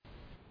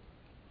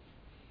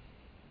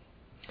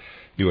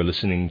You are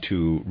listening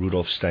to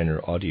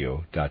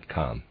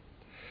RudolfSteinerAudio.com.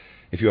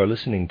 If you are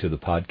listening to the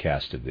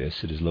podcast of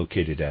this, it is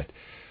located at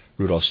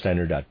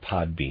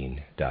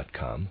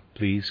rudolfsteiner.podbean.com.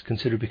 Please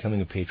consider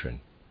becoming a patron.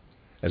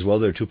 As well,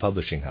 there are two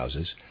publishing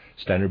houses,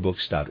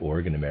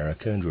 steinerbooks.org in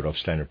America and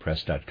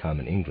rudolfsteinerpress.com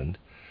in England,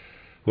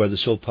 who are the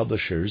sole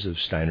publishers of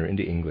Steiner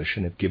into English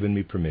and have given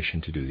me permission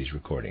to do these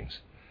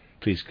recordings.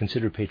 Please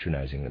consider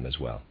patronizing them as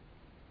well.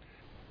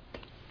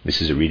 This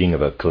is a reading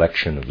of a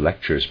collection of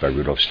lectures by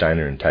Rudolf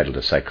Steiner entitled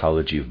A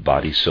Psychology of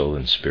Body, Soul,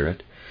 and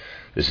Spirit.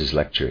 This is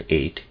Lecture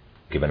 8,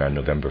 given on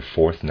November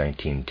 4th,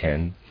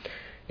 1910,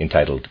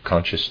 entitled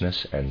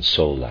Consciousness and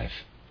Soul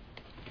Life.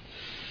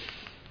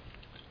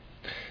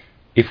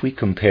 If we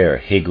compare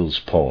Hegel's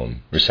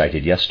poem,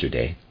 recited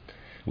yesterday,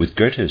 with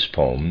Goethe's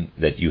poem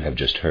that you have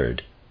just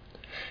heard,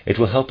 it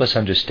will help us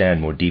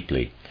understand more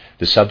deeply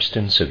the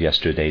substance of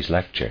yesterday's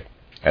lecture,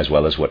 as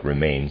well as what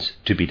remains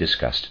to be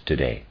discussed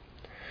today.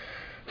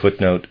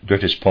 Footnote,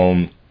 Goethe's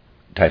poem,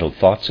 titled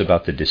Thoughts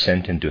About the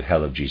Descent into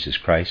Hell of Jesus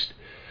Christ,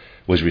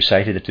 was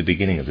recited at the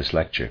beginning of this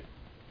lecture.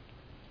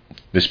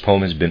 This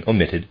poem has been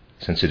omitted,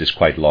 since it is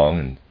quite long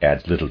and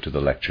adds little to the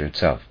lecture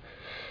itself.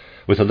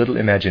 With a little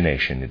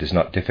imagination, it is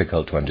not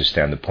difficult to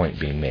understand the point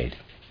being made.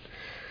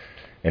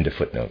 End of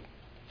footnote.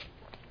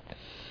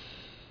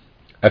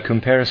 A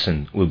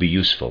comparison will be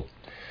useful,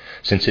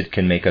 since it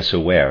can make us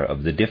aware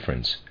of the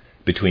difference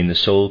between the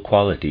soul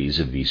qualities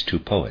of these two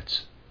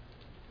poets.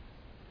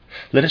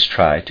 Let us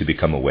try to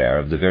become aware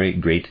of the very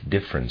great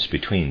difference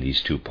between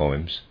these two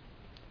poems.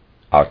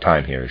 Our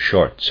time here is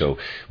short, so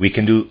we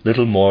can do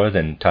little more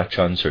than touch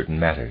on certain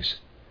matters.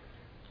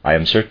 I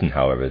am certain,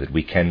 however, that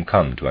we can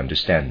come to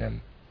understand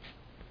them.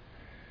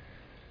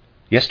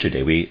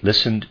 Yesterday we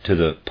listened to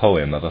the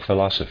poem of a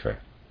philosopher,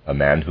 a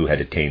man who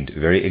had attained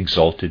very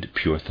exalted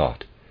pure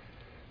thought.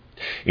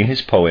 In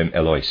his poem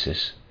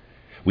Eloisis,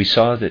 we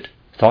saw that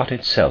thought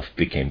itself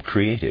became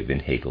creative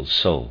in Hegel's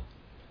soul.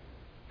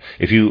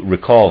 If you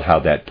recall how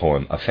that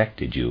poem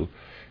affected you,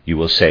 you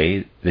will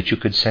say that you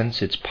could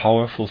sense its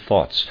powerful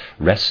thoughts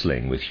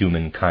wrestling with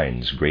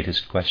humankind's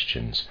greatest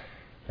questions,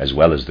 as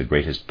well as the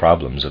greatest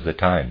problems of the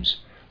times,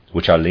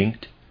 which are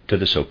linked to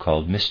the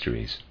so-called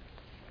mysteries.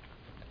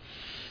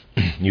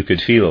 You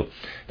could feel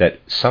that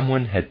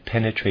someone had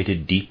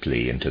penetrated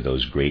deeply into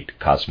those great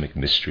cosmic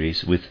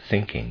mysteries with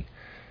thinking,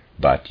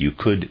 but you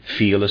could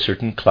feel a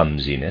certain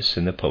clumsiness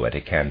in the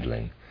poetic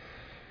handling.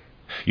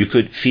 You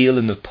could feel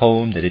in the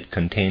poem that it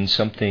contained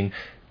something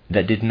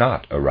that did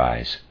not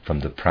arise from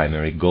the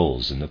primary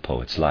goals in the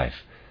poet's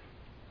life.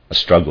 A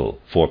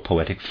struggle for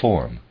poetic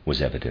form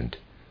was evident,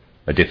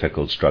 a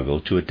difficult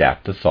struggle to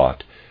adapt the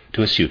thought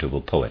to a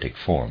suitable poetic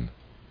form.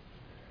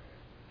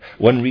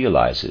 One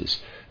realizes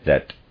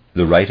that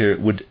the writer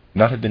would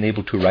not have been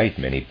able to write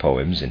many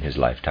poems in his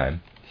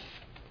lifetime.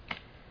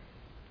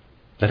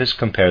 Let us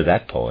compare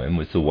that poem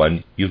with the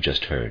one you've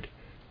just heard,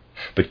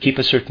 but keep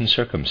a certain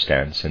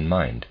circumstance in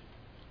mind.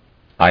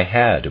 I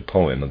had a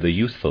poem of the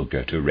youthful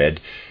Goethe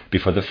read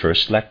before the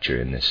first lecture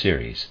in this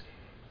series,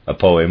 a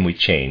poem we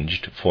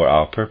changed for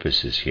our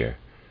purposes here.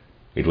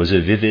 It was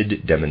a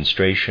vivid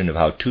demonstration of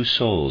how two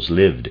souls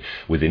lived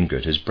within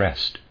Goethe's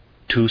breast,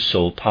 two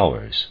soul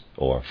powers,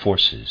 or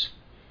forces.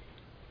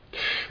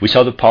 We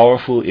saw the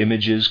powerful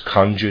images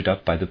conjured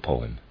up by the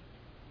poem.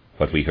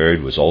 What we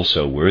heard was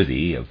also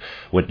worthy of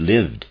what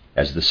lived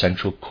as the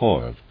central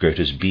core of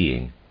Goethe's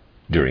being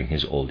during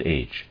his old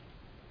age.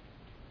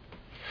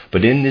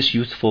 But in this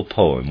youthful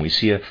poem we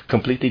see a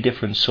completely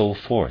different soul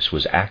force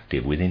was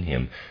active within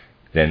him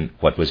than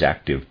what was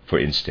active, for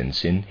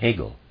instance, in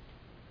Hegel.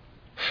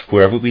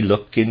 Wherever we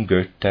look in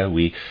Goethe,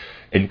 we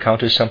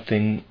encounter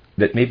something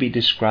that may be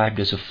described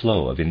as a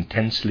flow of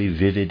intensely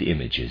vivid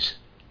images.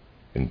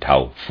 And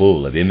how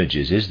full of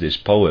images is this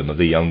poem of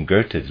the young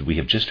Goethe that we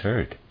have just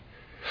heard?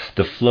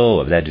 The flow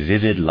of that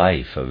vivid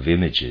life of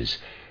images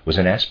was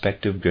an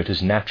aspect of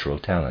Goethe's natural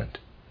talent.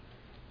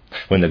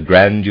 When the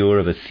grandeur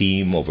of a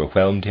theme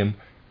overwhelmed him,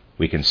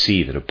 we can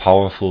see that a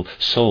powerful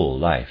soul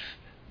life,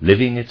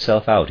 living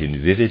itself out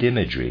in vivid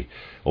imagery,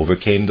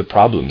 overcame the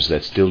problems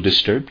that still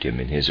disturbed him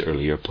in his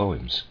earlier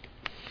poems.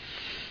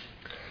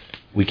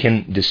 We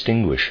can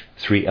distinguish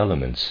three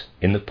elements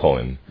in the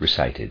poem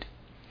recited.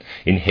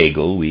 In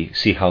Hegel we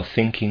see how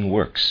thinking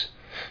works,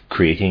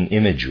 creating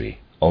imagery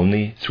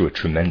only through a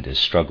tremendous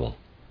struggle.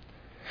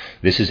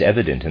 This is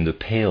evident in the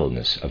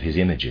paleness of his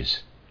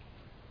images.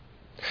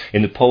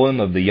 In the poem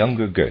of the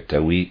younger Goethe,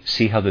 we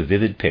see how the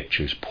vivid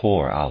pictures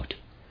pour out.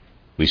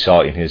 We saw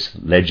in his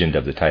legend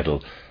of the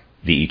title,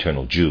 The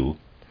Eternal Jew,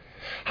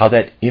 how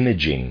that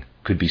imaging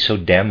could be so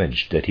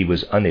damaged that he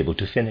was unable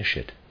to finish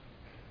it,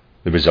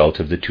 the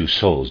result of the two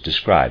souls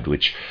described,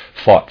 which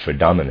fought for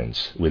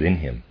dominance within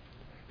him.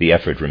 The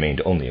effort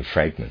remained only a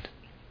fragment.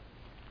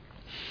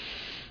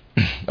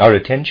 Our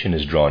attention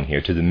is drawn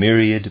here to the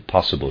myriad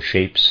possible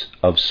shapes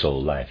of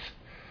soul life.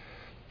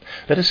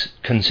 Let us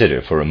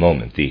consider for a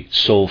moment the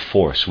soul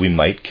force we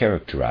might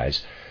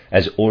characterize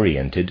as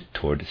oriented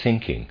toward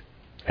thinking,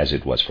 as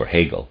it was for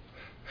Hegel,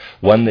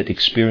 one that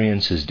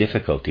experiences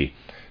difficulty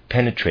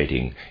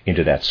penetrating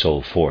into that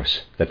soul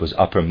force that was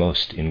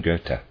uppermost in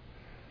Goethe.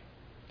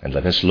 And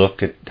let us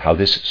look at how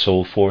this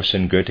soul force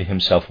in Goethe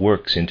himself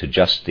works into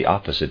just the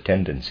opposite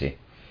tendency.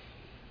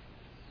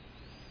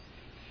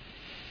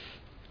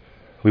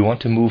 We want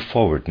to move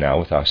forward now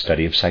with our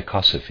study of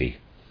psychosophy.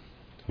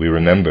 We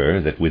remember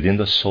that within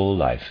the soul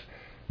life,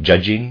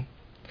 judging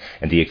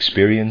and the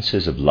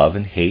experiences of love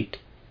and hate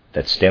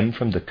that stem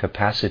from the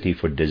capacity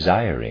for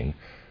desiring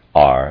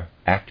are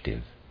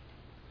active.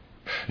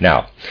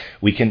 Now,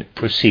 we can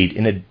proceed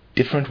in a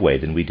different way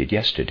than we did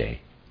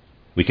yesterday.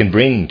 We can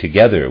bring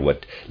together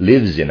what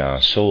lives in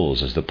our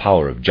souls as the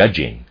power of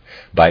judging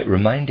by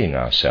reminding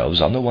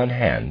ourselves, on the one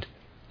hand,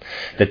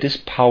 that this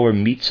power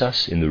meets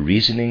us in the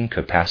reasoning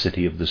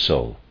capacity of the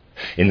soul,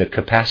 in the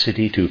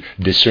capacity to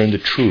discern the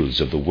truths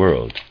of the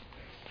world,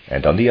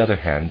 and on the other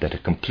hand, that a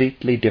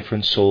completely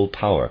different soul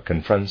power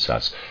confronts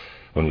us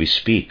when we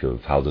speak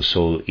of how the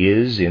soul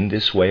is, in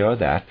this way or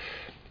that,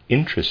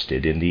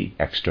 interested in the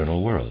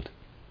external world.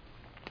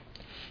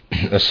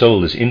 A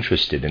soul is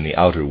interested in the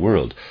outer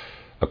world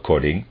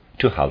according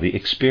to how the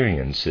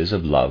experiences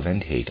of love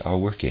and hate are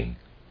working.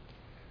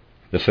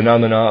 The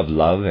phenomena of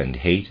love and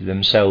hate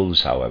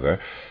themselves, however,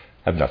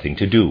 have nothing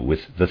to do with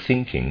the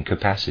thinking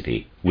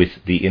capacity,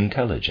 with the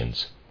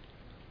intelligence.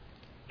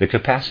 The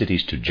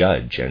capacities to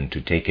judge and to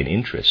take an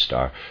interest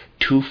are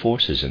two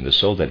forces in the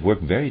soul that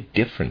work very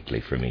differently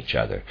from each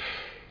other,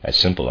 as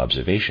simple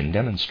observation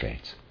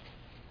demonstrates.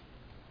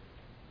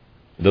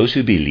 Those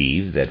who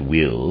believe that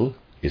will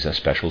is a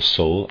special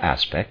soul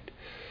aspect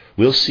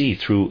will see,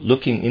 through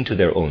looking into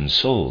their own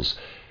souls,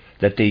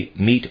 that they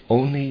meet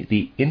only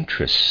the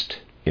interest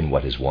in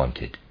what is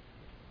wanted.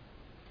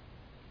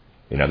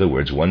 In other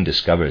words, one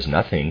discovers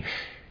nothing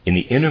in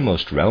the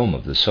innermost realm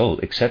of the soul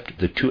except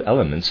the two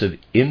elements of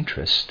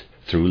interest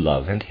through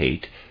love and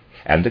hate,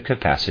 and the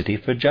capacity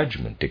for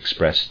judgment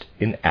expressed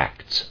in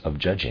acts of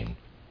judging.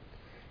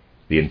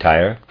 The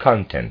entire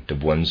content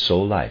of one's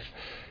soul life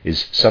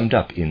is summed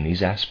up in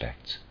these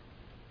aspects.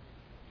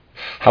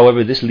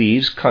 However, this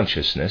leaves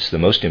consciousness, the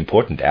most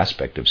important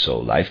aspect of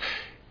soul life,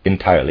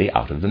 entirely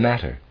out of the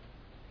matter.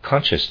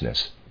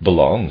 Consciousness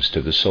belongs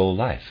to the soul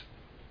life.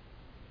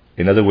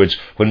 In other words,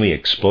 when we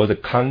explore the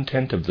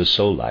content of the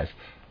soul life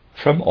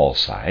from all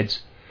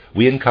sides,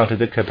 we encounter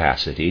the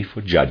capacity for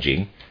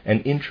judging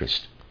and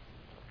interest.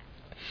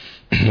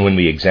 When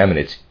we examine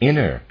its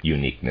inner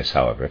uniqueness,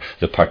 however,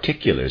 the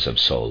particulars of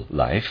soul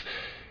life,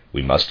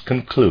 we must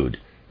conclude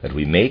that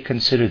we may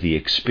consider the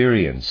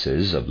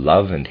experiences of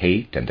love and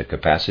hate and the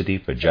capacity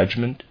for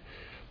judgment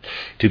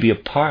to be a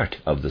part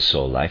of the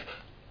soul life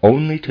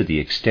only to the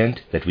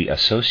extent that we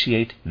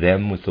associate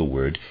them with the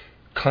word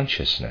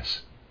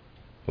consciousness.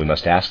 We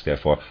must ask,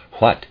 therefore,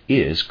 what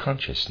is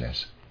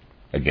consciousness?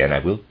 Again, I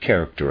will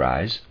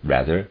characterize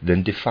rather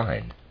than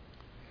define.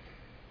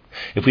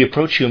 If we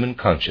approach human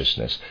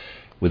consciousness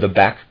with a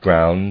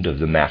background of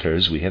the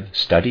matters we have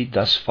studied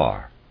thus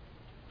far,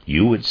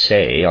 you would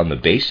say, on the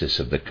basis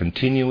of the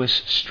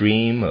continuous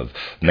stream of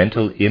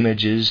mental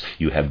images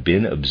you have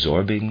been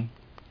absorbing,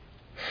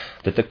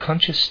 that the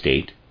conscious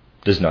state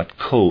does not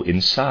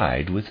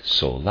coincide with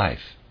soul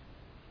life.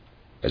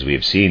 As we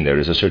have seen, there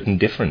is a certain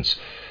difference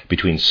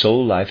between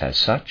soul life as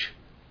such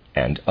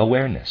and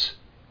awareness.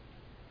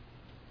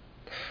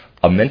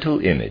 A mental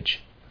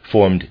image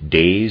formed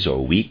days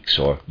or weeks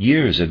or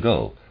years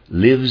ago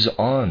lives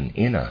on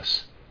in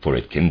us, for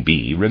it can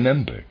be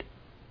remembered.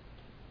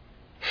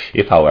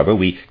 If, however,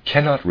 we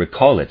cannot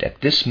recall it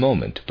at this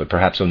moment, but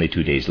perhaps only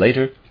 2 days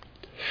later,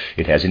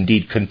 it has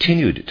indeed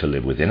continued to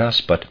live within us,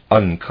 but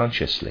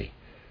unconsciously.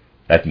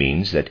 That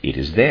means that it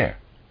is there,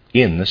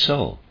 in the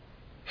soul,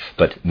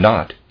 but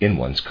not in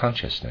one's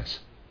consciousness.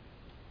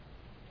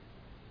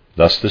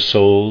 Thus the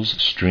soul's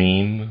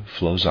stream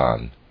flows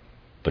on,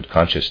 but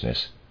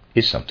consciousness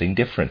is something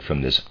different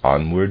from this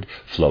onward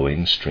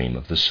flowing stream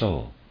of the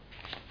soul.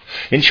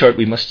 In short,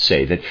 we must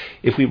say that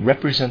if we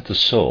represent the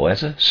soul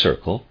as a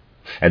circle,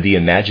 and the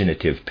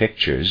imaginative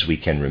pictures we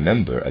can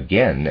remember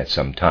again at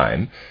some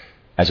time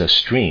as a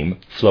stream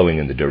flowing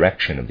in the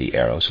direction of the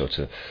arrow, so it's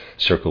a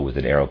circle with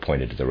an arrow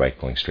pointed to the right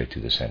going straight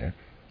through the center,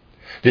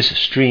 this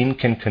stream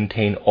can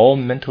contain all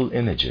mental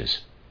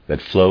images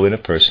that flow in a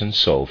person's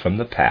soul from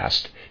the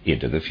past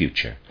into the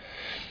future.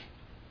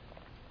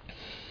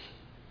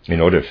 In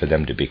order for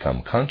them to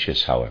become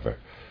conscious, however,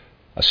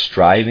 a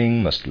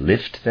striving must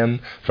lift them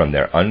from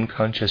their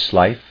unconscious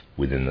life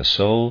within the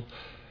soul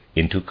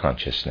into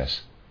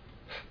consciousness.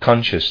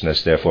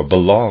 Consciousness, therefore,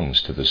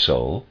 belongs to the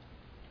soul,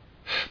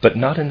 but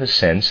not in the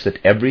sense that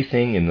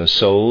everything in the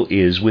soul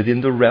is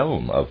within the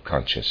realm of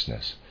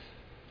consciousness.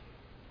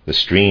 The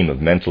stream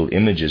of mental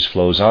images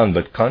flows on,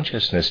 but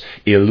consciousness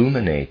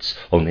illuminates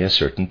only a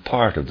certain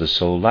part of the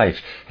soul life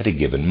at a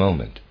given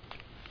moment.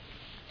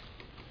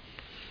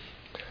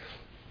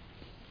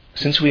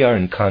 Since we are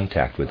in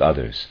contact with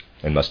others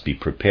and must be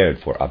prepared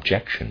for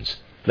objections,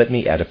 let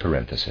me add a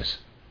parenthesis.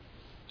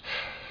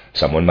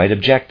 Someone might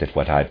object that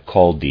what I've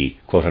called the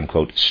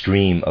quote-unquote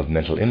stream of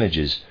mental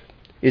images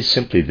is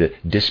simply the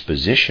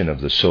disposition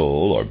of the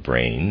soul or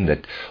brain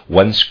that,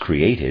 once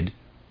created,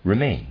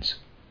 remains.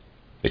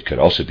 It could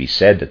also be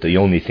said that the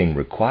only thing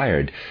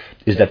required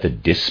is that the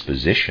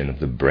disposition of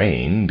the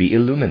brain be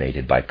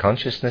illuminated by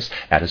consciousness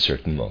at a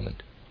certain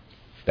moment.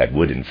 That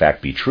would in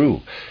fact be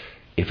true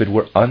if it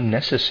were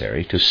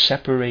unnecessary to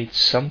separate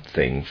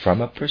something from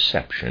a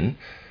perception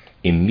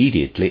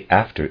immediately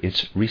after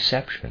its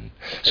reception,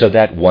 so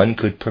that one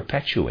could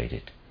perpetuate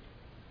it.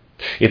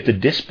 If the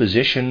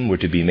disposition were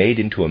to be made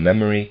into a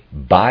memory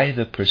by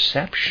the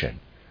perception,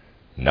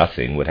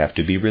 nothing would have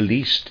to be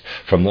released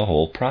from the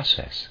whole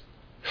process,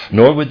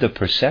 nor would the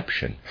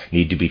perception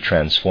need to be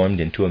transformed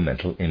into a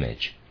mental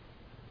image.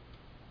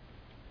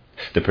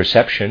 The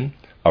perception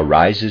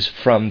arises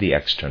from the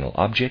external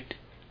object,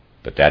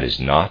 but that is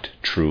not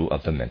true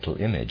of the mental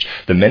image.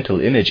 The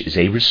mental image is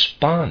a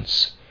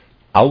response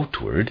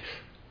outward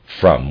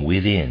from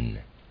within.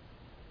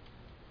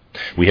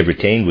 We have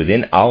retained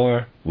within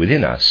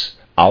us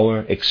our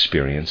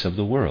experience of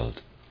the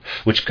world,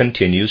 which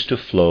continues to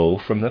flow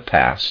from the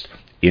past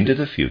into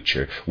the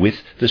future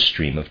with the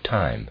stream of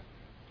time.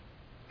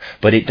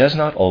 But it does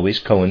not always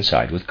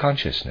coincide with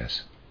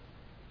consciousness.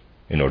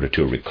 In order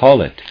to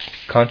recall it,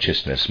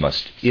 consciousness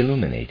must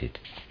illuminate it.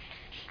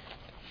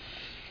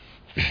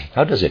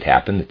 How does it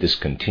happen that this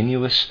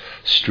continuous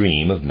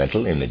stream of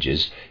mental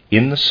images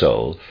in the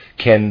soul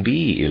can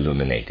be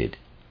illuminated,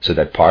 so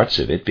that parts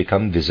of it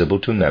become visible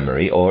to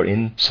memory or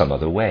in some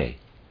other way?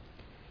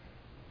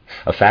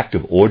 A fact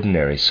of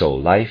ordinary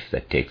soul life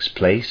that takes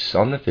place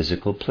on the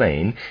physical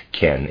plane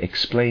can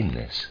explain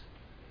this.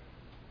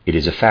 It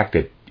is a fact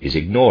that is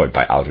ignored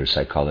by outer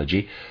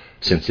psychology,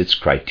 since its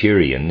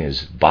criterion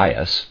is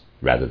bias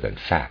rather than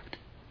fact.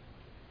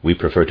 We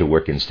prefer to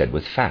work instead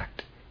with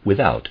fact,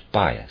 without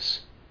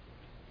bias.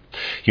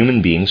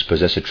 Human beings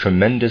possess a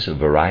tremendous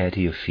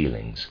variety of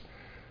feelings.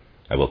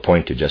 I will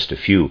point to just a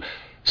few,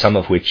 some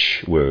of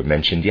which were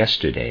mentioned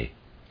yesterday,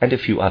 and a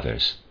few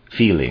others.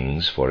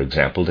 Feelings, for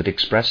example, that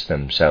express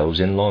themselves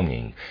in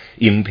longing,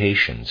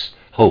 impatience,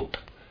 hope,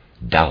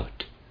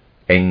 doubt,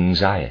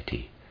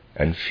 anxiety,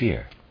 and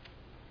fear.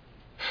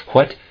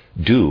 What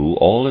do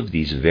all of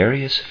these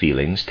various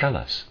feelings tell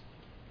us?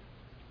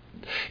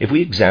 If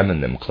we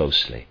examine them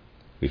closely,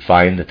 we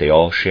find that they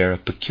all share a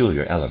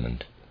peculiar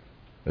element.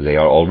 They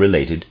are all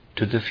related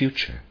to the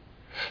future,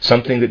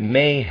 something that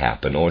may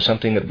happen or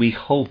something that we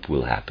hope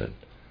will happen.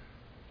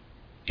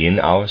 In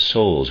our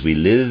souls, we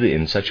live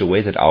in such a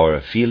way that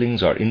our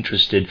feelings are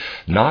interested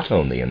not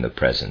only in the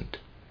present,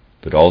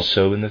 but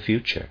also in the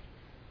future.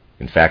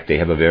 In fact, they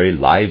have a very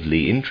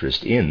lively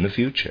interest in the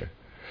future.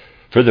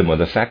 Furthermore,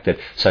 the fact that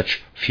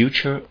such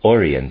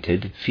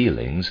future-oriented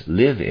feelings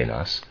live in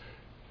us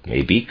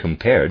may be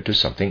compared to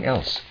something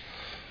else.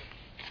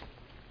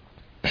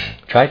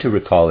 Try to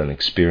recall an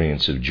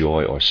experience of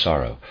joy or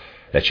sorrow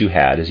that you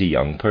had as a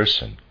young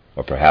person,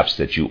 or perhaps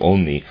that you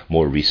only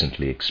more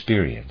recently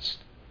experienced.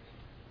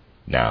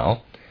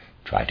 Now,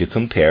 try to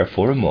compare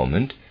for a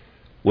moment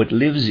what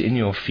lives in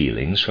your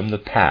feelings from the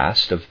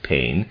past of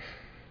pain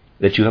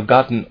that you have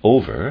gotten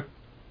over,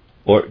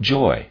 or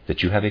joy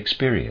that you have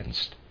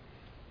experienced.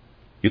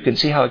 You can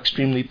see how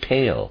extremely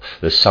pale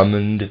the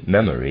summoned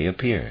memory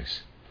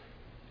appears.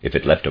 If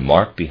it left a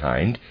mark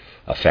behind,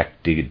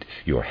 affected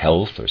your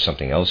health or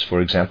something else,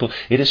 for example,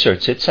 it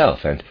asserts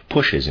itself and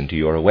pushes into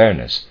your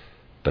awareness,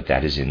 but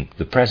that is in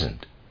the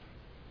present.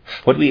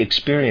 What we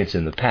experience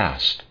in the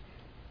past,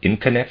 in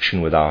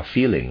connection with our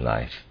feeling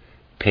life,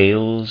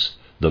 pales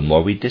the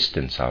more we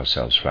distance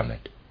ourselves from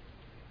it.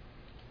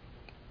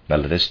 Now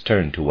let us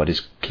turn to what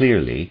is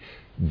clearly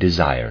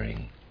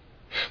desiring.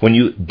 When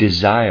you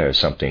desire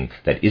something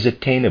that is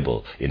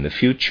attainable in the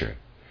future,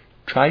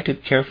 try to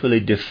carefully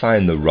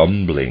define the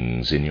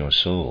rumblings in your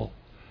soul.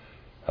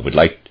 I would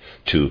like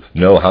to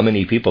know how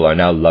many people are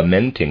now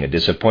lamenting a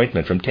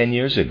disappointment from 10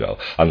 years ago,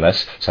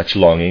 unless such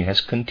longing has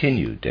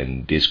continued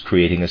and is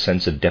creating a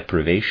sense of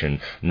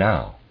deprivation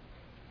now.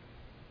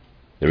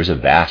 There is a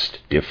vast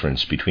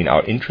difference between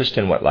our interest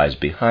in what lies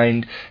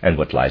behind and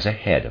what lies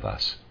ahead of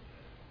us.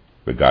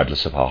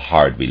 Regardless of how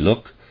hard we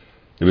look,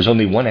 there is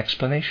only one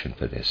explanation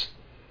for this.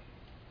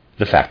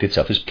 The fact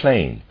itself is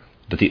plain,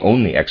 but the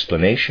only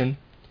explanation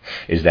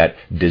is that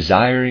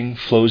desiring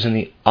flows in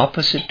the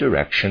opposite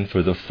direction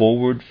for the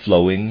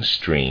forward-flowing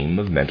stream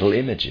of mental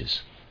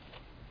images.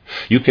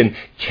 You can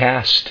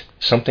cast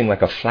something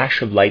like a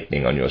flash of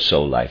lightning on your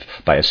soul life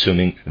by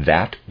assuming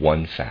that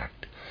one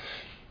fact.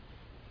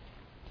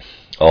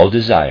 All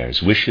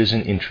desires, wishes,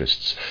 and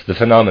interests, the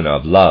phenomena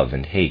of love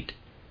and hate,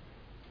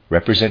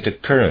 represent a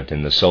current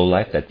in the soul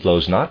life that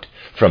flows not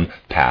from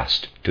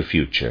past to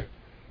future,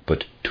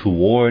 but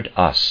toward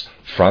us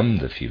from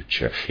the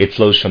future. It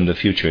flows from the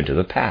future into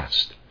the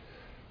past.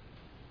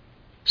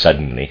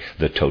 Suddenly,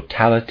 the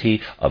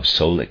totality of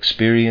soul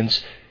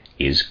experience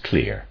is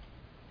clear.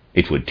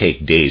 It would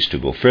take days to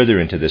go further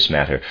into this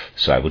matter,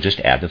 so I will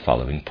just add the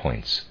following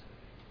points.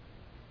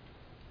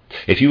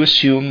 If you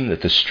assume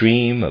that the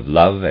stream of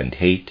love and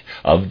hate,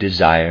 of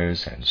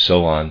desires, and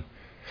so on,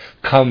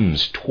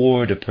 comes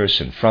toward a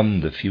person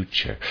from the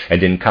future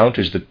and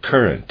encounters the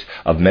current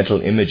of mental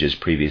images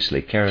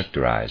previously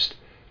characterized,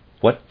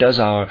 What does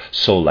our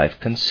soul life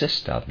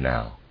consist of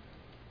now?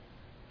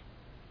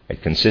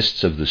 It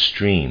consists of the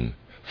stream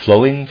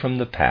flowing from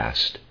the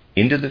past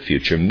into the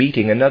future,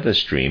 meeting another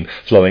stream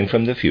flowing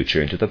from the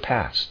future into the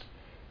past.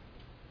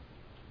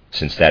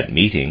 Since that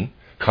meeting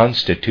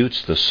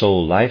constitutes the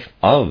soul life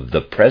of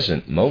the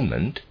present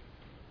moment,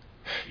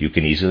 you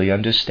can easily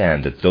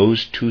understand that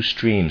those two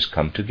streams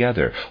come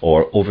together,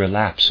 or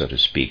overlap, so to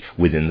speak,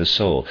 within the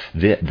soul.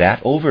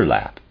 That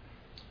overlap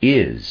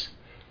is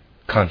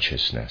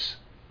consciousness.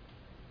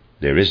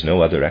 There is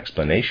no other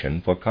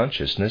explanation for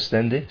consciousness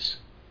than this.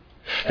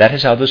 That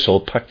is how the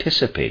soul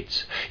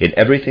participates in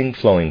everything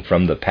flowing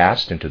from the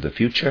past into the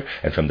future,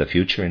 and from the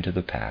future into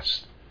the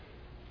past.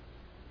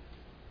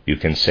 You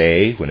can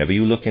say, whenever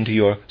you look into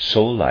your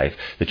soul life,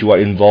 that you are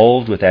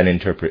involved with that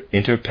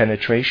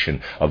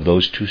interpenetration of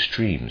those two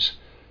streams,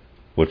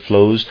 what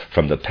flows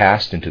from the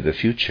past into the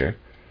future,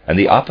 and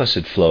the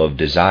opposite flow of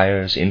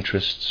desires,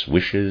 interests,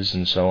 wishes,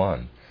 and so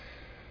on.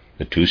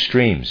 The two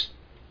streams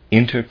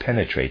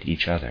interpenetrate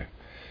each other.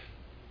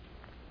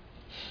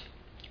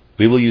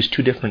 We will use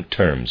two different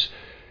terms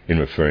in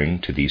referring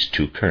to these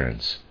two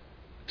currents,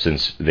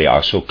 since they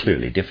are so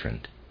clearly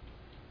different.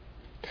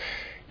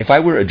 If I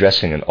were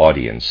addressing an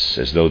audience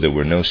as though there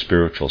were no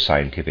spiritual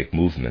scientific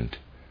movement,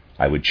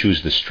 I would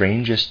choose the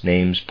strangest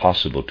names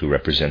possible to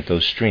represent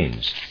those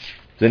streams.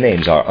 The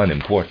names are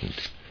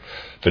unimportant.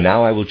 For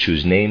now I will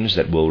choose names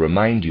that will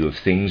remind you of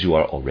things you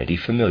are already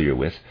familiar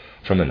with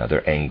from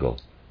another angle.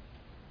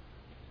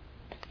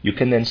 You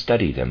can then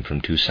study them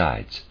from two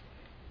sides.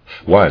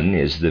 One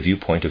is the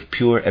viewpoint of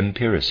pure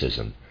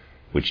empiricism,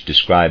 which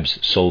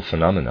describes soul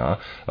phenomena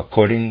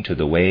according to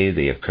the way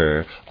they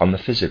occur on the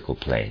physical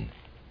plane.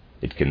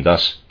 It can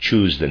thus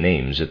choose the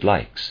names it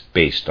likes,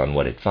 based on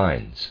what it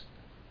finds.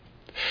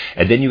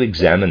 And then you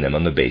examine them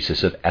on the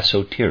basis of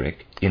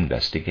esoteric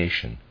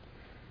investigation.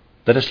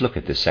 Let us look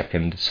at the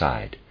second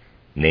side.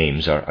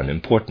 Names are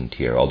unimportant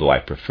here, although I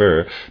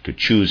prefer to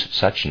choose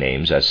such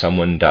names as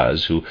someone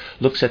does who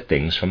looks at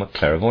things from a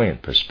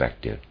clairvoyant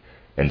perspective,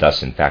 and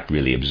thus in fact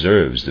really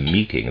observes the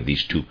meeting of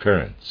these two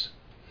currents.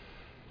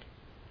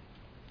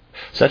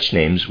 Such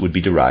names would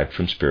be derived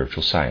from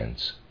spiritual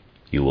science.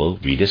 You will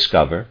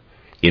rediscover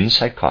in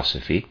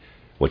psychosophy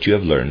what you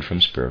have learned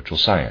from spiritual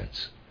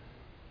science.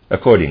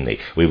 Accordingly,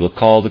 we will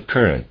call the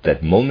current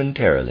that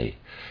momentarily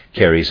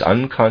carries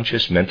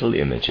unconscious mental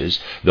images,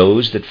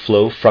 those that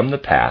flow from the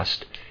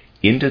past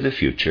into the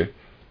future,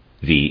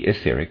 the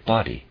etheric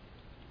body.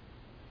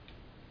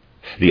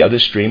 The other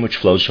stream, which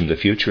flows from the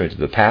future into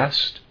the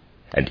past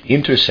and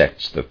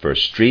intersects the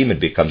first stream and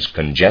becomes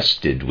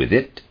congested with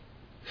it,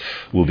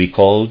 will be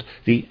called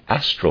the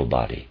astral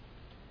body.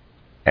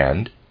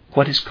 And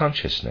what is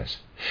consciousness?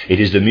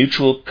 It is the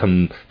mutual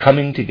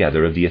coming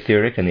together of the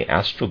etheric and the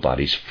astral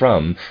bodies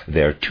from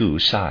their two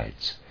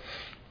sides.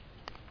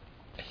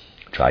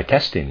 Try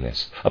testing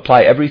this.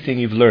 Apply everything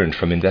you've learned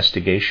from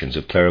investigations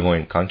of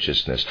clairvoyant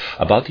consciousness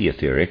about the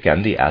etheric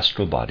and the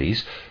astral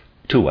bodies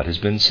to what has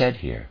been said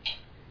here.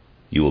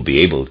 You will be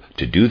able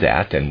to do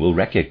that and will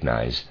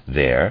recognize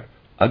there,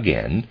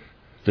 again,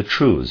 the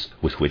truths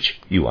with which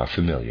you are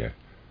familiar.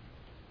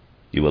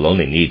 You will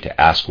only need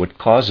to ask what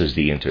causes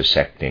the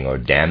intersecting or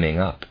damming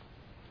up.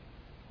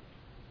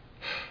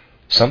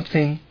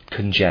 Something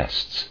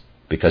congests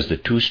because the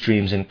two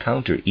streams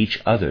encounter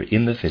each other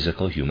in the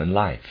physical human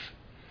life.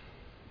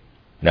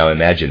 Now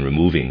imagine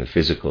removing the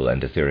physical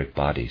and etheric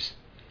bodies.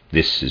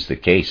 This is the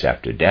case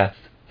after death,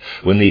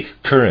 when the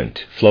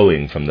current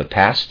flowing from the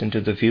past into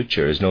the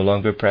future is no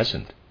longer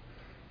present.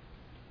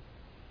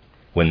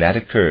 When that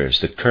occurs,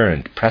 the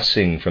current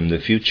pressing from the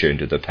future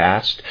into the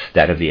past,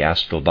 that of the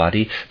astral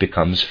body,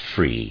 becomes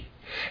free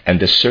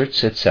and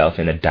asserts itself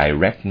in a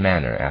direct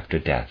manner after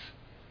death.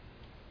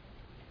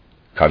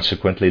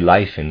 Consequently,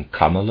 life in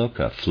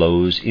Kamaloka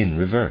flows in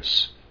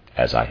reverse,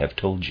 as I have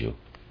told you.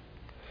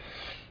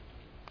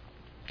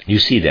 You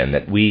see then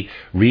that we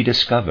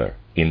rediscover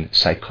in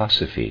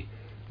psychosophy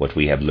what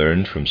we have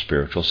learned from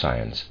spiritual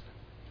science.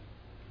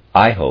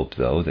 I hope,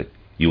 though, that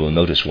you will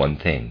notice one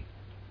thing.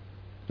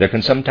 There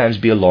can sometimes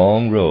be a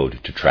long road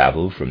to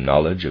travel from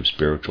knowledge of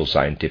spiritual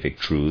scientific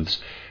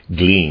truths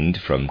gleaned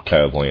from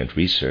clairvoyant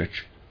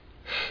research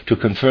to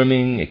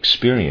confirming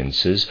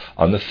experiences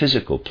on the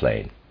physical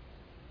plane,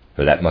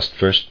 for that must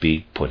first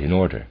be put in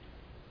order.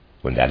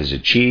 When that is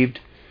achieved,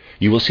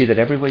 you will see that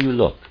everywhere you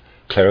look,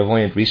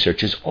 clairvoyant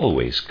research is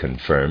always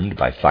confirmed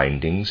by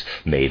findings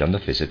made on the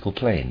physical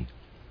plane.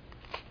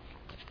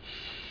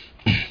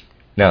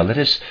 Now let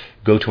us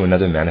go to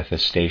another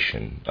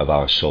manifestation of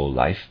our soul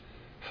life,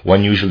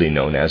 one usually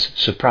known as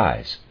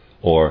surprise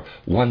or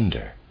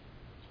wonder.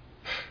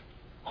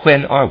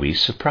 When are we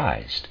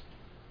surprised?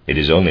 It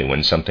is only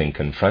when something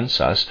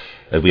confronts us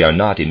that we are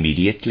not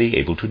immediately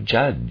able to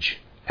judge,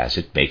 as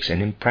it makes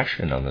an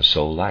impression on the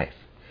soul life.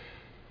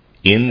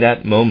 In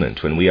that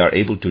moment when we are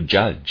able to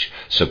judge,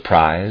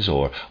 surprise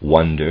or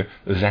wonder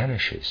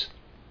vanishes.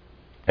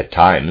 At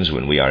times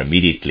when we are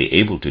immediately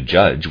able to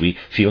judge, we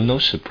feel no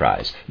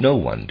surprise, no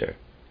wonder.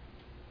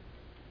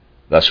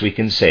 Thus we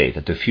can say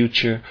that the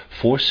future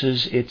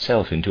forces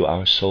itself into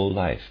our soul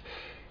life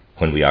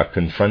when we are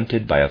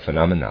confronted by a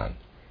phenomenon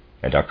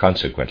and are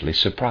consequently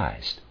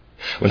surprised,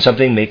 when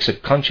something makes a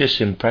conscious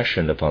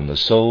impression upon the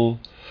soul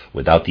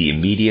without the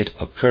immediate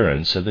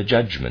occurrence of a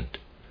judgment.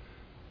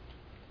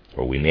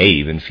 Or we may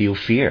even feel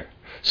fear,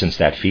 since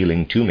that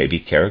feeling too may be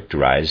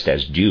characterized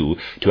as due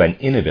to an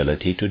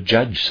inability to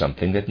judge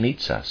something that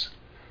meets us.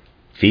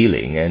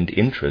 Feeling and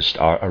interest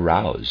are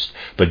aroused,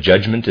 but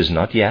judgment is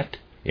not yet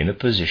in a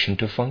position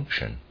to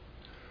function.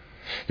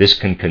 This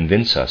can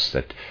convince us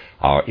that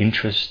our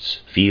interests,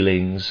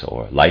 feelings,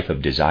 or life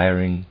of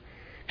desiring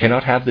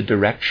cannot have the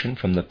direction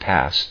from the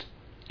past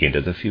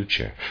into the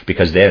future,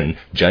 because then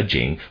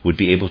judging would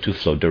be able to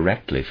flow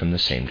directly from the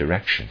same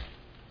direction.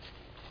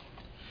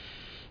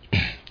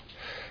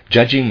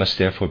 Judging must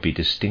therefore be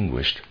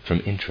distinguished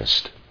from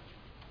interest.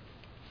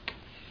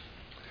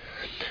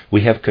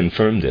 We have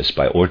confirmed this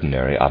by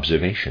ordinary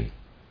observation.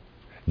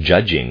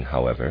 Judging,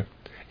 however,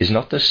 is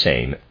not the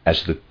same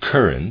as the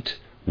current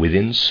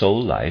within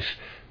soul life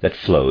that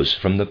flows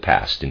from the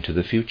past into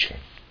the future.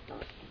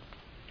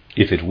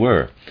 If it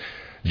were,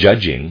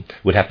 judging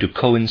would have to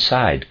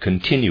coincide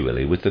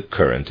continually with the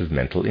current of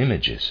mental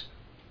images.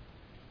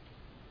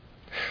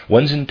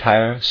 One's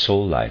entire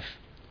soul life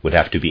would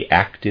have to be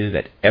active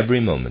at every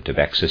moment of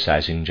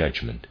exercising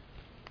judgment.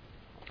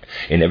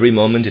 In every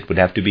moment it would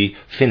have to be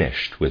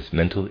finished with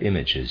mental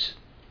images.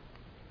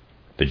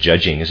 But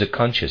judging is a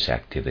conscious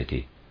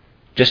activity.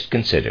 Just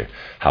consider,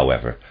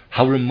 however,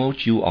 how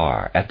remote you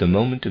are at the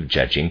moment of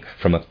judging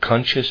from a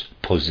conscious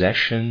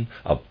possession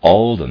of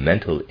all the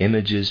mental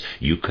images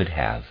you could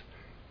have.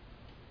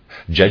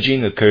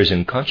 Judging occurs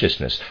in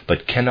consciousness,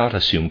 but cannot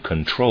assume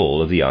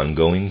control of the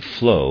ongoing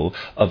flow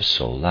of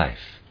soul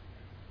life.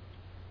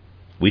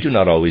 We do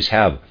not always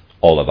have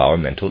all of our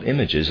mental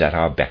images at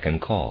our beck and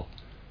call.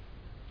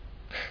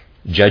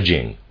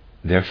 Judging,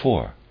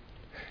 therefore,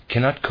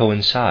 cannot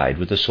coincide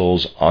with the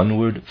soul's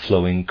onward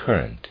flowing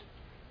current.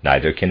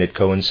 Neither can it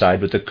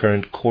coincide with the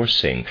current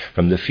coursing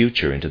from the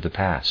future into the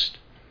past.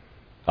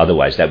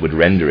 Otherwise, that would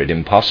render it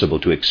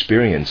impossible to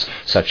experience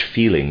such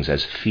feelings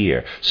as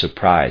fear,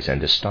 surprise,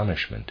 and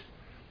astonishment.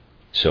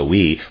 So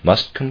we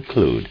must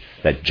conclude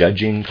that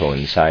judging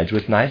coincides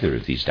with neither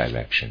of these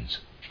directions.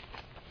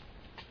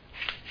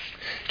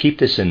 Keep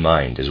this in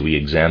mind as we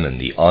examine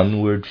the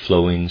onward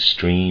flowing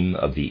stream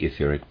of the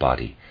etheric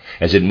body,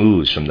 as it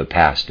moves from the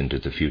past into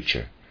the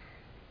future.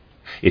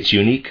 Its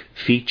unique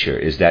feature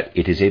is that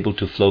it is able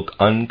to flow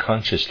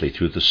unconsciously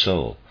through the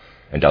soul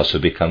and also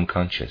become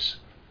conscious.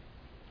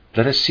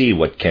 Let us see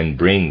what can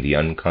bring the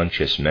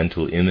unconscious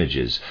mental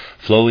images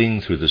flowing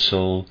through the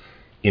soul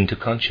into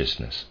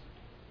consciousness.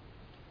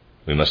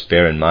 We must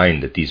bear in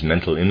mind that these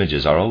mental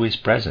images are always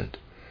present,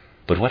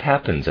 but what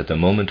happens at the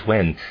moment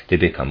when they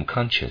become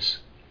conscious?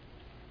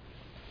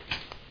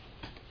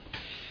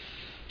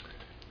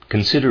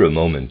 Consider a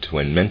moment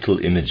when mental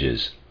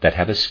images that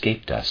have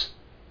escaped us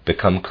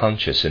become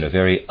conscious in a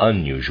very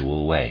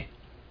unusual way.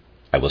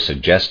 I will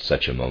suggest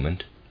such a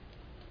moment.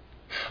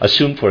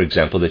 Assume, for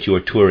example, that you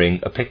are touring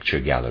a picture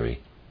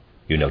gallery.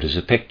 You notice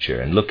a picture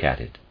and look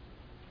at it.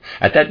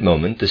 At that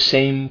moment, the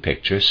same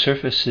picture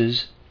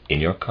surfaces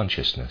in your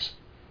consciousness.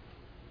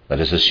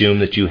 Let us assume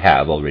that you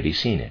have already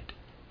seen it.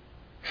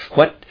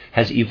 What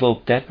has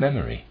evoked that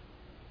memory?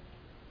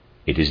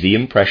 It is the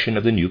impression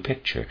of the new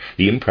picture,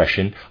 the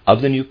impression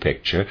of the new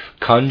picture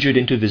conjured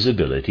into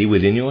visibility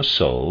within your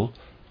soul,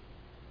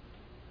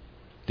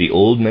 the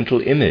old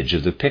mental image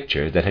of the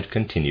picture that had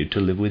continued to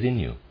live within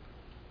you.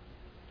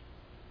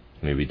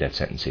 Let me read that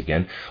sentence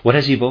again. What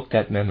has evoked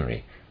that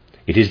memory?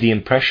 It is the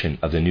impression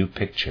of the new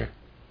picture.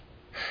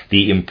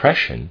 The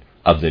impression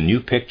of the new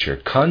picture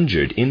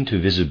conjured into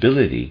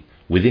visibility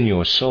within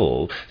your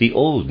soul the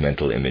old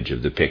mental image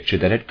of the picture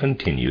that had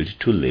continued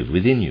to live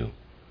within you.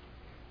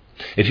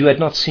 If you had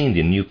not seen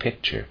the new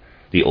picture,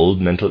 the old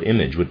mental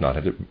image would not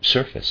have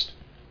surfaced.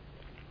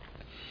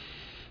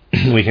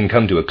 We can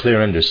come to a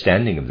clear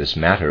understanding of this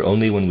matter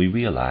only when we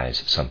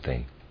realize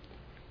something.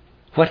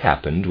 What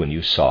happened when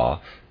you saw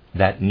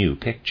that new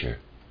picture?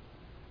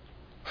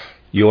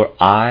 Your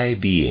I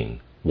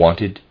being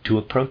wanted to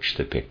approach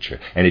the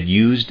picture, and it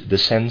used the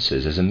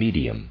senses as a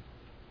medium.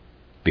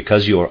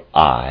 Because your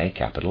I,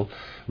 capital,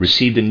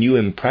 received a new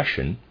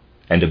impression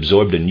and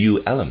absorbed a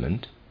new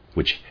element,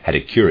 which had a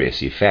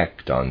curious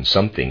effect on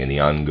something in the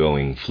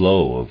ongoing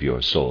flow of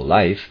your soul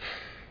life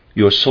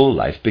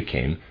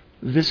became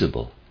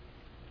visible.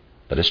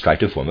 Let us try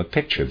to form a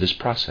picture of this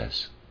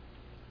process.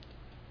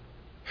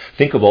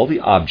 Think of all the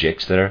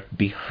objects that are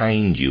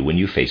behind you when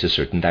you face a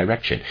certain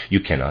direction.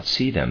 You cannot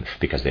see them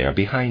because they are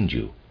behind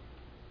you.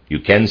 You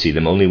can see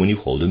them only when you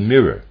hold a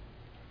mirror.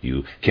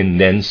 You can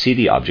then see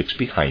the objects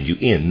behind you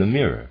in the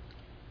mirror.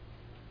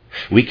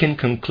 We can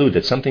conclude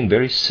that something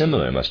very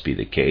similar must be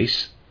the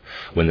case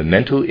when the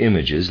mental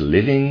images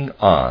living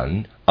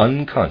on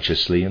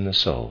unconsciously in the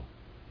soul.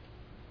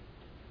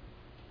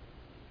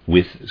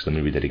 Let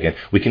me read that again.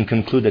 We can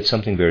conclude that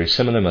something very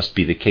similar must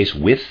be the case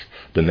with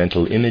the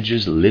mental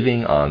images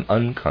living on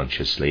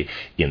unconsciously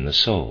in the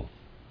soul.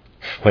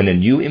 When a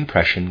new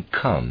impression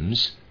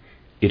comes,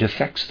 it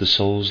affects the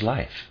soul's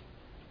life,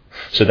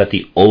 so that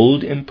the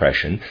old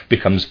impression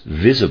becomes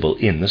visible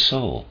in the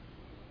soul.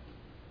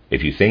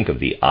 If you think of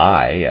the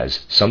I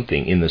as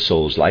something in the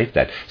soul's life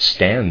that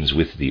stands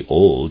with the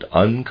old,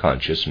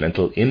 unconscious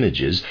mental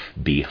images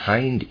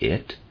behind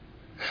it,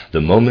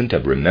 the moment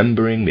of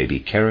remembering may be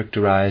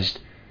characterized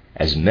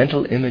as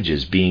mental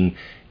images being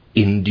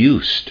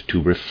induced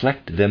to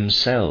reflect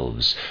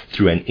themselves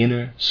through an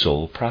inner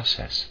soul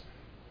process.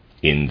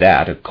 In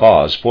that, a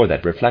cause for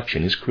that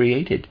reflection is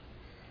created.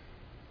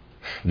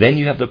 Then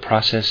you have the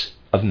process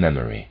of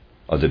memory,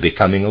 or the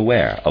becoming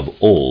aware of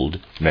old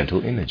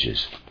mental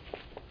images.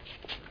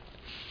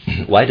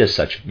 Why does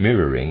such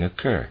mirroring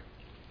occur?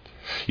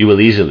 You will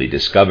easily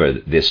discover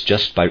this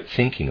just by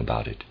thinking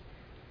about it.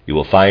 You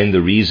will find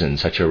the reason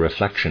such a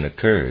reflection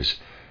occurs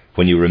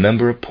when you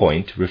remember a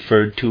point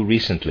referred to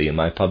recently in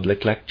my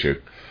public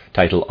lecture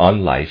titled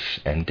On Life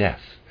and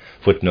Death,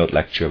 footnote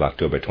lecture of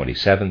October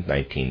 27,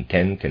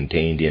 1910,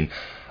 contained in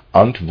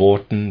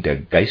Antworten der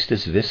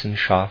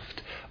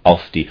Geisteswissenschaft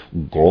auf die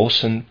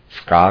großen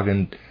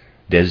Fragen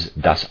des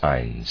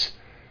Daseins,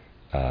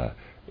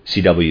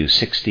 CW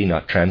 60,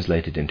 not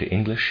translated into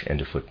English,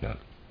 end of footnote.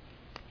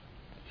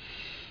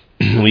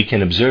 We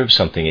can observe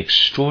something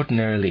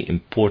extraordinarily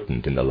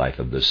important in the life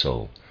of the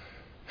soul,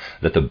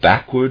 that the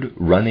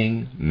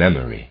backward-running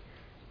memory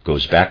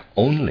goes back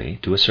only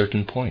to a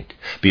certain point,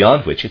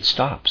 beyond which it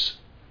stops,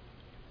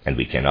 and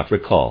we cannot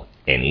recall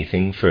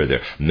anything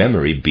further.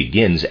 Memory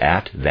begins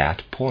at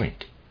that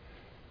point.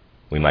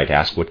 We might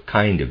ask what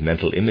kind of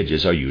mental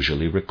images are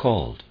usually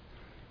recalled.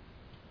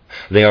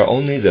 They are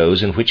only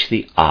those in which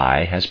the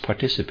I has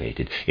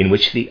participated, in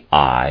which the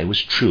I was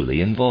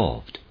truly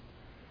involved.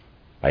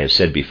 I have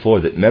said before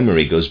that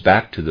memory goes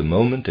back to the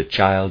moment a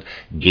child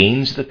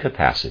gains the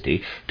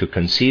capacity to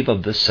conceive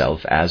of the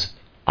self as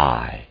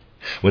I,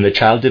 when the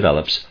child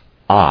develops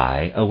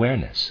I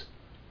awareness.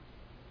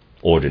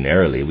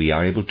 Ordinarily, we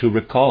are able to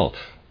recall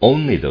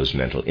only those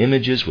mental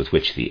images with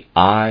which the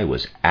I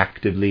was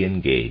actively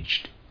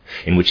engaged,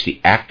 in which the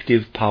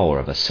active power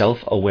of a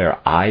self-aware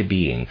I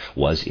being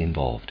was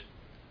involved.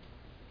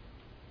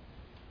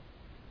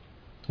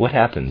 What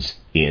happens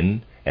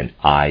in an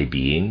I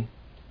being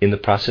in the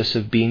process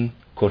of being,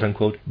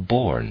 quote-unquote,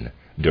 born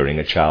during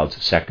a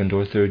child's second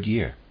or third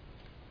year?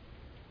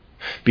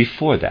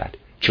 Before that,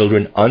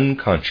 children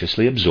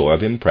unconsciously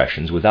absorb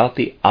impressions without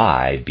the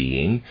I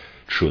being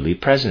truly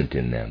present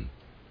in them.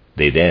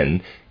 They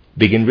then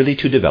begin really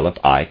to develop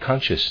I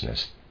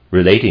consciousness,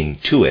 relating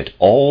to it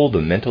all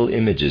the mental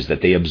images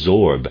that they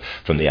absorb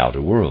from the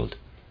outer world.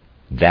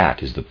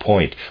 That is the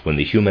point when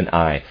the human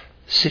I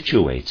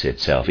situates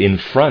itself in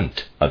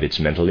front of its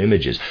mental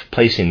images,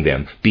 placing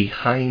them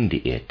behind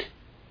it.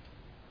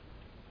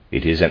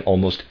 It is an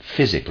almost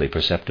physically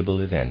perceptible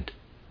event.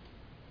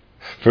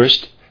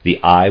 First, the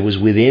I was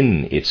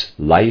within its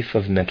life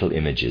of mental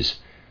images.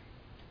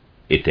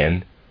 It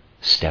then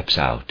steps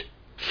out,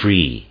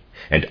 free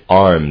and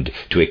armed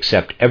to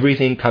accept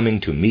everything coming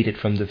to meet it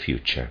from the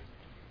future,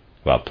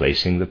 while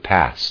placing the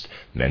past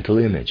mental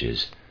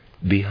images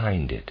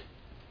behind it.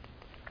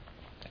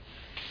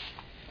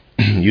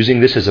 Using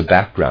this as a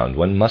background,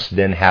 what must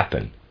then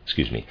happen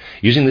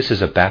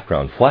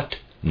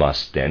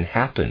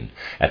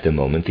at the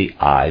moment the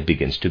I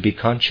begins to be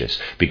conscious,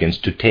 begins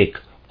to take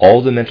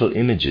all the mental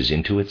images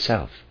into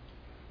itself?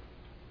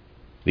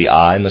 The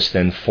I must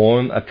then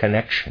form a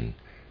connection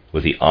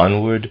with the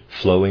onward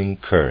flowing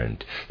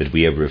current that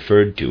we have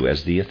referred to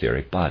as the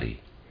etheric body.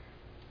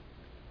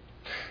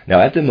 Now,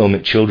 at the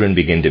moment children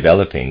begin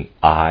developing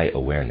I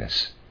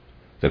awareness,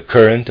 the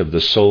current of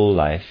the soul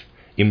life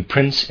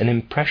imprints an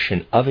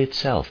impression of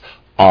itself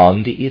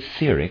on the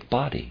etheric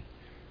body.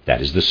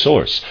 That is the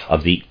source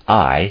of the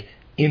I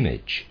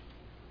image.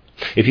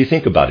 If you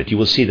think about it, you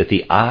will see that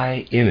the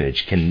I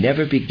image can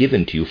never be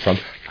given to you from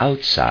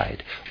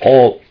outside.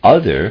 All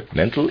other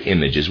mental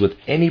images with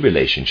any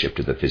relationship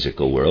to the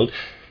physical world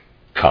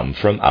come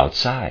from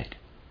outside.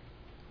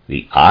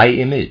 The I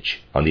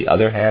image, on the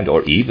other hand,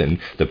 or even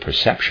the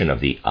perception of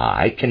the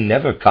I, can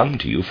never come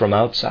to you from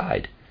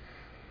outside.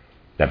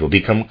 That will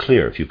become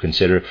clear if you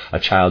consider a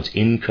child's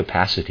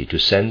incapacity to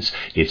sense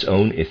its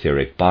own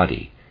etheric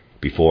body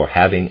before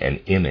having an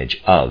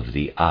image of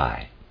the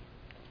I.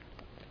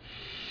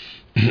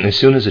 As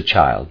soon as a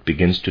child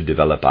begins to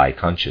develop I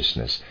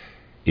consciousness,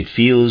 it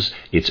feels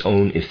its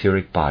own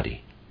etheric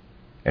body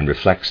and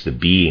reflects the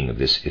being of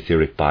this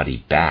etheric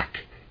body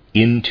back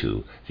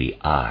into the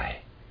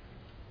I.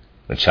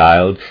 The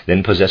child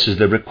then possesses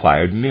the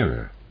required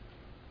mirror.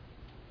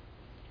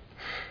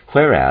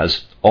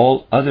 Whereas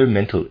all other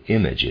mental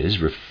images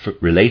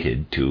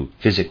related to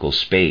physical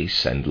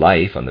space and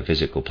life on the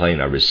physical plane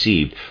are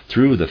received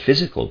through the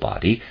physical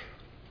body,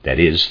 that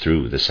is,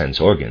 through the sense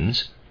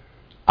organs,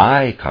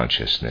 I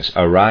consciousness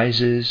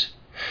arises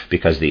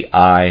because the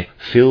I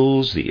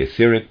fills the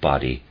etheric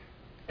body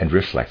and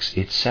reflects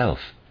itself,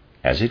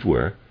 as it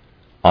were,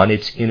 on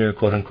its inner,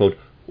 quote-unquote,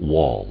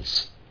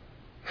 walls.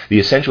 The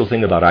essential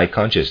thing about I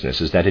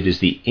consciousness is that it is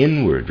the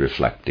inward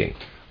reflecting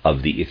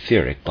of the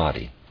etheric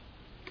body.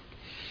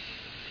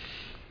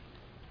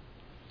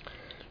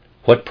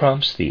 What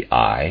prompts the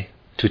eye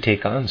to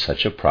take on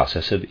such a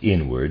process of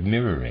inward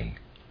mirroring?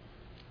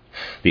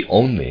 The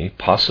only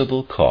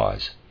possible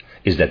cause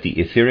is that the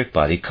etheric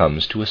body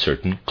comes to a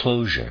certain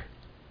closure.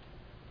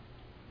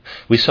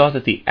 We saw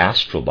that the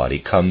astral body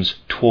comes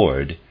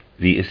toward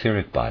the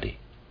etheric body.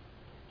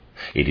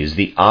 It is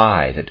the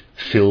eye that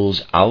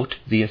fills out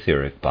the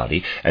etheric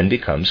body and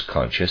becomes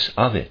conscious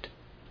of it,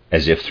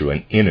 as if through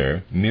an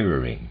inner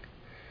mirroring.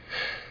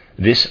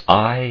 This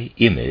eye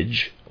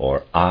image,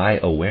 or eye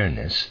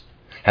awareness,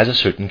 has a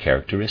certain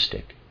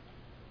characteristic.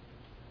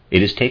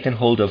 It is taken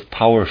hold of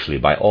powerfully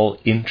by all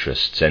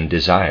interests and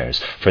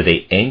desires, for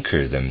they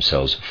anchor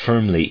themselves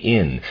firmly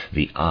in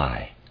the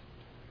eye.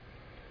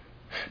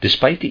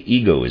 Despite the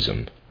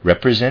egoism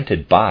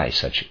represented by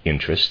such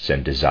interests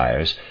and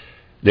desires,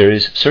 there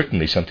is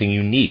certainly something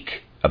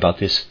unique about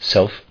this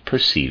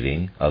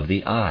self-perceiving of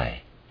the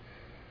eye.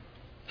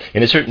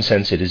 In a certain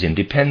sense, it is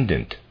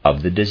independent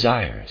of the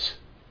desires.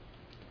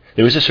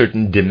 There is a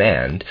certain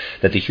demand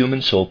that the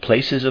human soul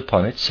places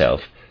upon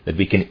itself that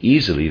we can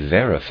easily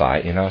verify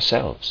in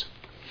ourselves.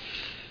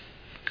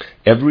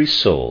 Every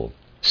soul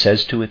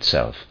says to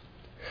itself,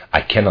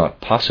 I cannot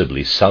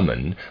possibly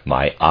summon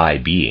my I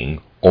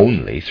being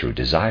only through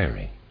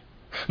desiring.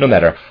 No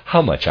matter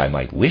how much I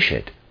might wish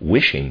it,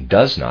 wishing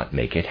does not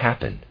make it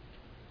happen.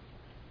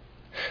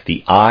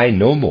 The I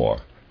no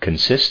more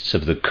consists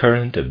of the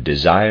current of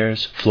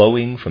desires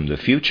flowing from the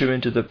future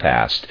into the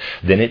past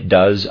than it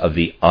does of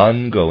the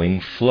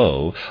ongoing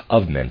flow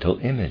of mental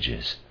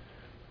images.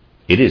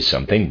 It is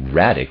something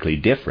radically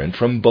different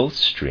from both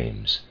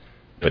streams,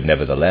 but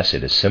nevertheless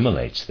it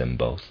assimilates them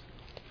both.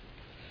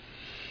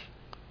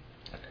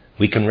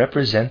 We can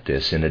represent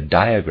this in a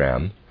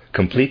diagram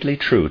completely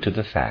true to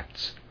the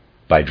facts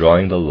by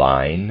drawing the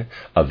line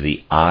of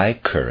the I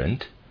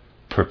current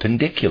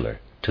perpendicular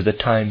to the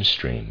time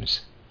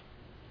streams.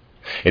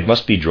 It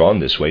must be drawn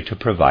this way to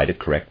provide a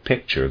correct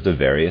picture of the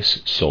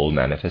various soul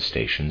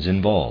manifestations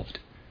involved.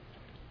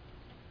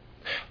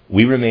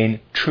 We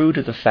remain true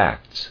to the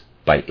facts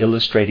by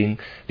illustrating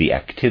the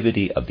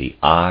activity of the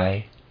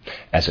I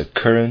as a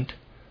current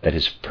that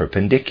is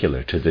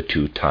perpendicular to the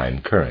two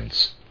time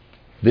currents.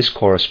 This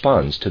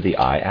corresponds to the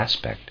I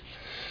aspect.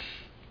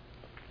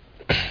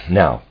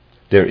 Now,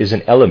 there is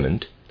an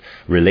element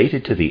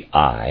related to the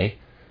I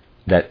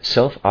that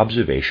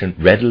self-observation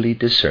readily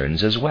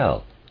discerns as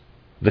well,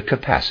 the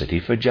capacity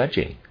for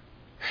judging.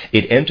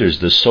 It enters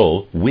the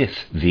soul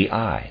with the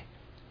I.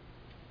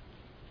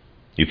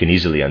 You can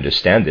easily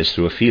understand this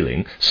through a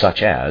feeling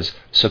such as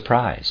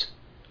surprise.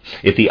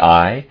 If the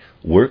I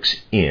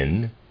works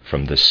in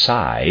from the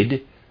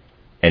side,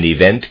 an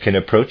event can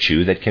approach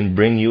you that can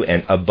bring you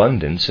an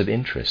abundance of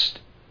interest.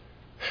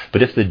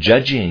 But if the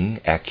judging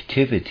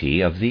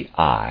activity of the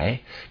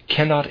I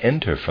cannot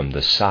enter from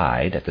the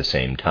side at the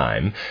same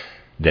time,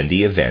 then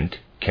the event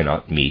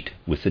cannot meet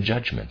with the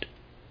judgment.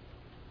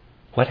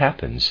 What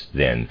happens,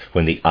 then,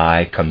 when the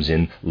I comes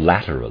in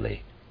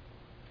laterally?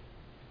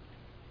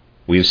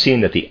 We have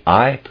seen that the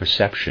I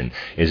perception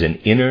is an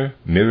inner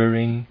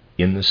mirroring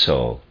in the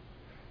soul.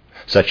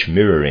 Such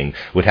mirroring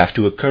would have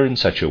to occur in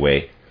such a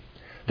way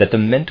that the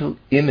mental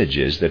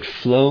images that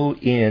flow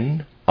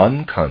in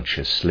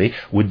unconsciously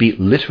would be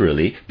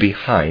literally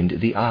behind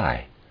the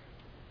I.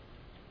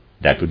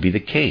 That would be the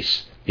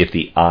case if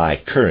the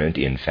I current,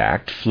 in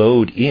fact,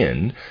 flowed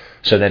in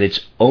so that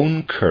its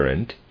own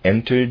current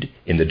entered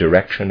in the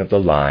direction of the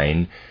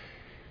line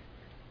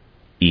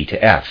E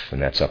to F,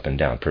 and that's up and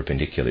down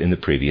perpendicular in the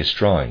previous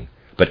drawing,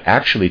 but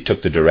actually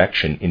took the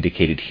direction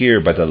indicated here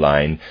by the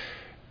line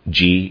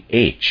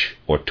GH,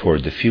 or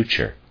toward the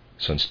future.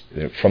 So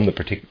from the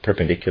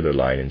perpendicular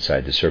line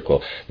inside the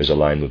circle, there's a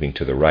line moving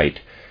to the right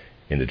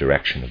in the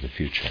direction of the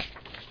future.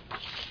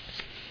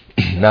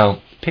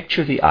 Now,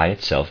 picture the I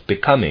itself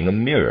becoming a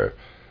mirror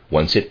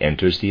once it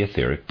enters the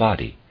etheric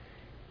body,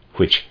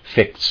 which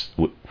fits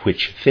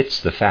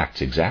the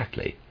facts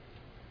exactly.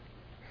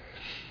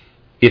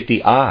 If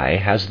the I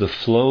has the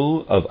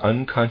flow of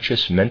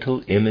unconscious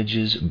mental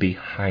images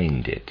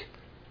behind it,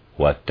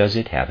 what does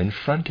it have in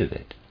front of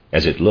it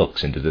as it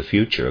looks into the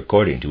future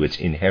according to its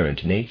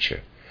inherent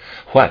nature?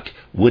 What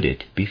would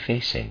it be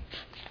facing?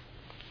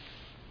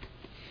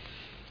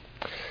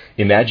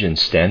 Imagine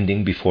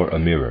standing before a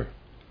mirror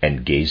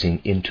and gazing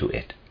into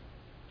it.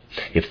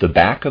 If the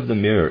back of the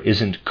mirror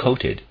isn't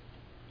coated,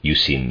 you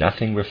see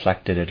nothing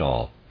reflected at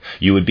all.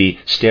 You would be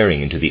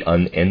staring into the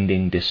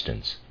unending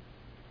distance.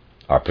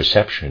 Our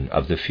perception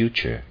of the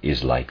future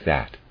is like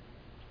that.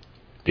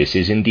 This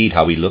is indeed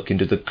how we look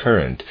into the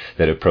current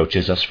that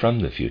approaches us from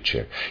the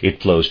future.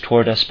 It flows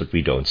toward us, but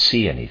we don't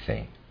see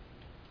anything.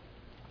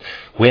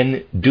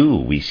 When do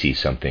we see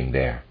something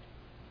there?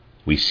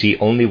 We see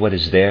only what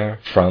is there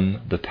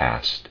from the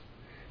past.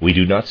 We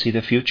do not see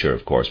the future,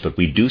 of course, but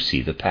we do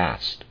see the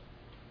past.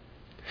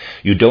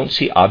 You don't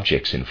see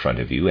objects in front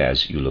of you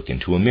as you look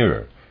into a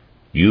mirror.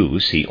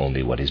 You see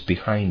only what is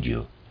behind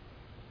you.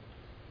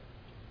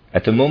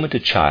 At the moment a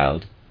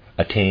child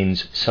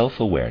attains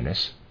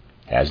self-awareness,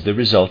 as the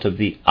result of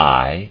the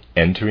I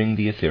entering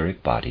the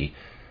etheric body,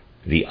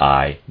 the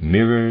I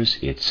mirrors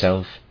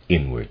itself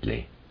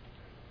inwardly.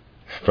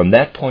 From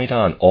that point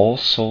on, all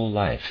soul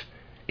life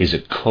is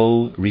a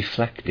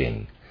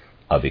co-reflecting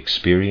of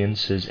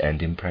experiences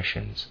and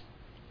impressions.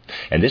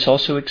 And this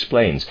also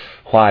explains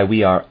why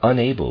we are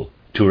unable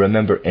to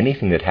remember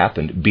anything that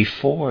happened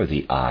before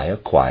the I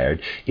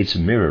acquired its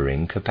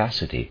mirroring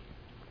capacity.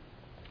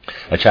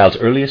 A child's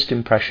earliest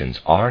impressions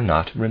are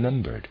not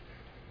remembered.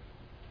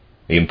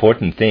 The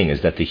important thing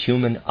is that the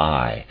human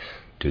I,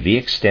 to the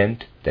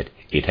extent that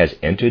it has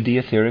entered the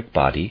etheric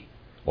body,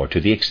 or to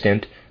the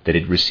extent that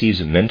it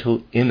receives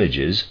mental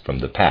images from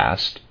the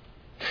past,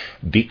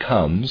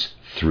 becomes,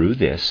 through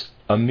this,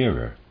 a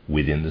mirror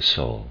within the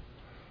soul.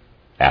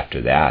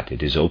 After that,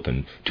 it is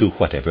open to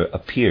whatever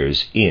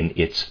appears in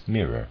its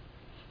mirror.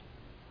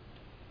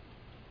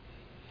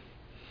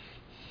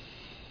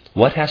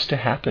 What has to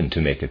happen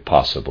to make it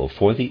possible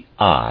for the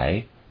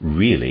I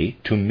really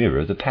to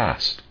mirror the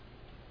past?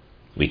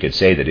 We could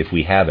say that if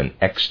we have an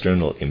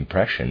external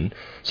impression,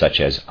 such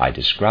as I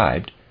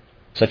described,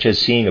 such as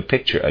seeing a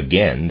picture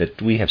again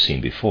that we have seen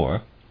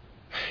before,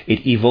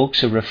 it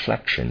evokes a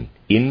reflection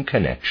in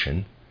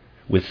connection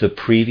with the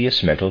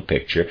previous mental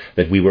picture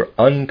that we were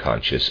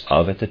unconscious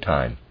of at the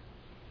time.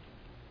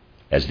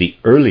 As the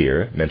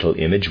earlier mental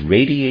image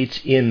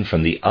radiates in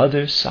from the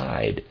other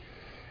side,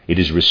 it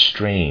is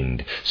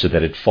restrained so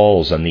that it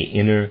falls on the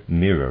inner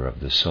mirror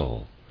of the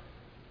soul.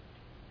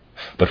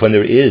 But when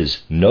there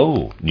is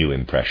no new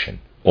impression,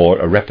 or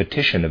a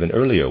repetition of an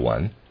earlier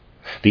one,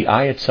 the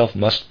I itself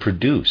must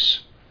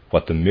produce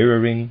what the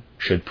mirroring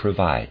should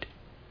provide.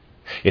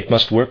 It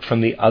must work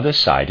from the other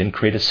side and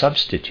create a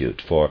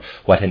substitute for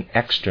what an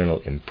external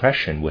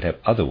impression would have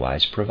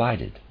otherwise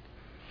provided.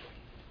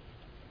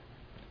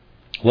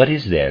 What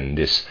is then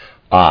this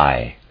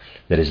I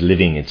that is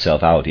living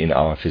itself out in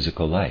our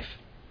physical life?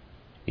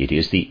 It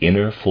is the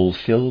inner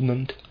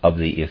fulfillment of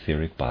the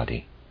etheric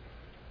body.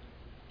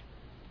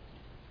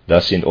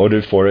 Thus, in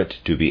order for it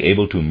to be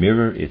able to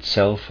mirror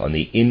itself on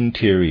the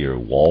interior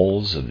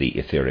walls of the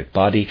etheric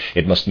body,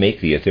 it must make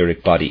the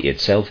etheric body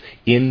itself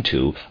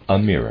into a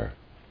mirror.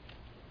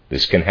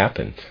 This can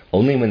happen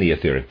only when the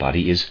etheric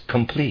body is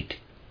complete.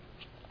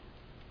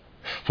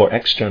 For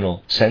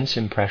external sense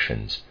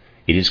impressions,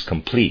 it is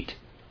complete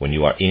when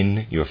you are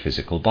in your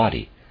physical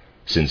body,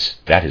 since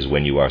that is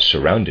when you are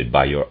surrounded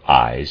by your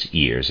eyes,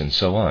 ears, and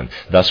so on.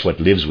 Thus, what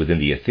lives within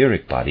the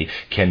etheric body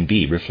can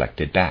be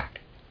reflected back.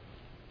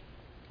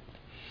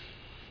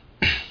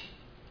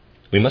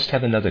 We must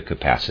have another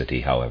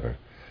capacity, however,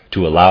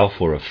 to allow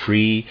for a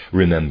free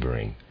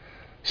remembering,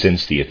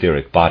 since the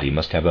etheric body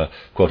must have a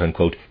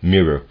quote-unquote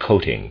mirror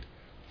coating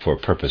for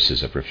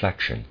purposes of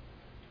reflection.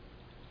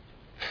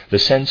 The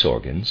sense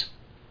organs,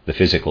 the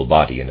physical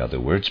body in other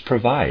words,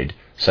 provide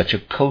such a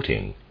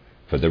coating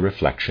for the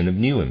reflection of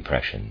new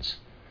impressions.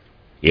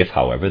 If,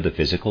 however, the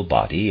physical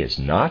body is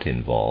not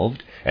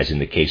involved, as in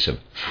the case of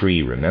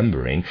free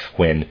remembering,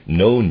 when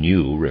no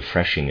new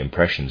refreshing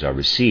impressions are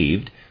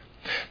received,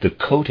 the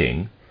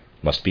coating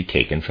must be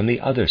taken from the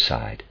other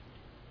side.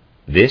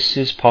 This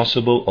is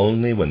possible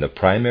only when the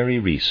primary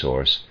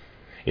resource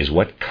is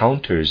what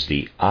counters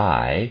the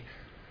I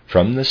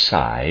from the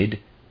side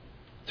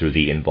through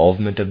the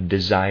involvement of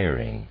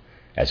desiring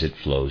as it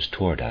flows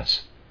toward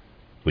us,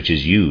 which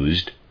is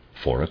used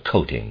for a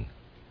coating.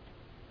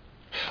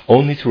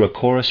 Only through a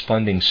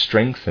corresponding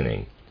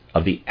strengthening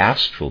of the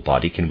astral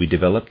body can we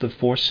develop the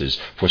forces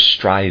for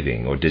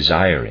striving or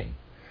desiring,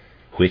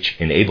 which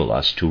enable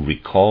us to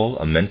recall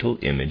a mental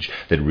image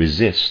that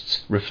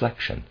resists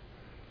reflection.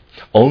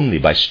 Only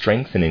by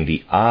strengthening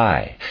the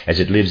I as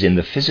it lives in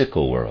the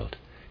physical world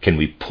can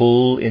we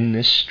pull in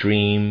this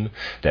stream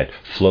that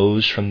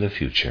flows from the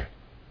future,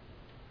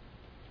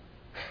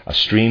 a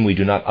stream we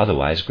do not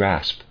otherwise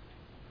grasp,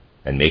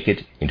 and make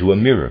it into a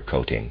mirror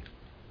coating.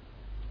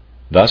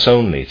 Thus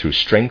only through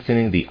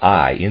strengthening the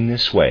I in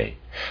this way,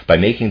 by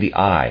making the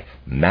I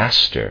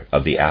master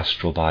of the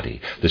astral body,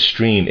 the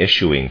stream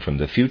issuing from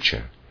the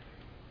future,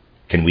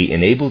 can we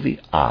enable the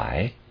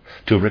I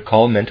to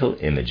recall mental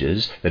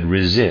images that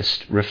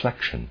resist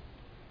reflection.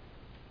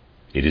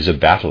 It is a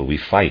battle we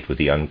fight with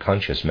the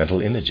unconscious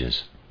mental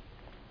images.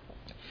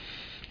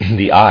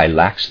 The I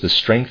lacks the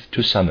strength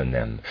to summon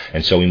them,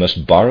 and so we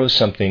must borrow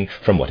something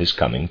from what is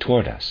coming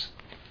toward us.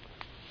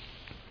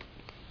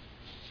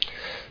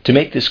 To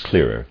make this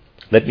clearer,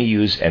 let me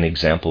use an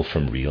example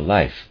from real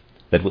life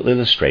that will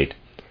illustrate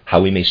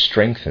how we may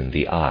strengthen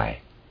the I.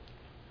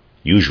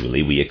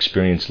 Usually we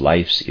experience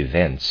life's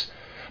events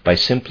by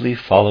simply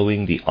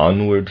following the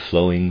onward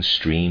flowing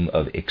stream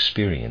of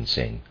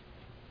experiencing.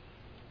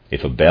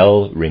 If a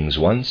bell rings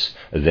once,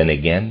 then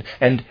again,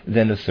 and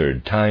then a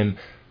third time,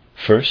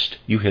 first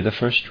you hear the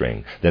first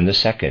ring, then the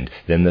second,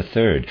 then the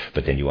third,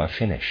 but then you are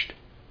finished.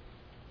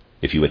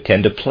 If you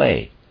attend a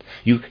play,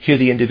 you hear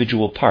the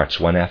individual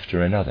parts one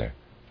after another,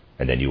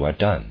 and then you are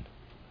done.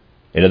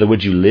 In other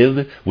words, you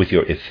live with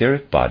your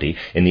etheric body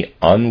in the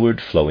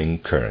onward flowing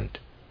current.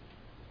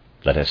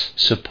 Let us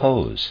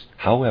suppose,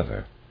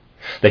 however,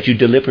 that you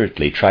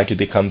deliberately try to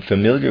become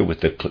familiar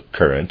with the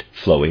current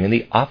flowing in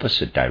the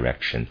opposite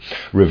direction,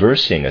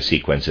 reversing a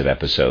sequence of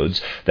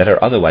episodes that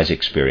are otherwise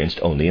experienced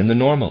only in the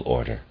normal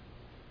order.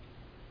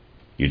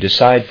 You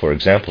decide, for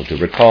example, to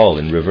recall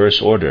in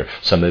reverse order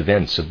some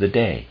events of the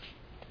day.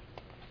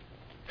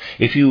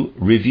 If you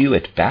review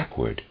it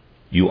backward,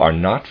 you are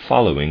not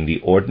following the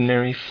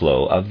ordinary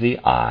flow of the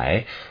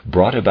I,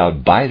 brought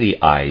about by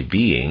the I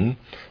being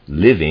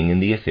living in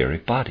the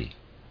etheric body.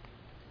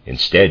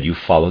 Instead, you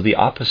follow the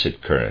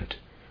opposite current,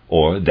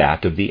 or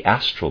that of the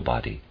astral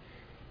body.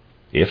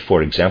 If,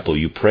 for example,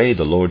 you pray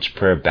the Lord's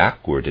Prayer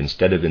backward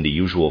instead of in the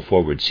usual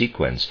forward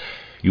sequence,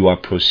 you are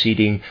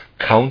proceeding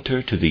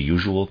counter to the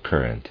usual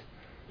current,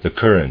 the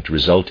current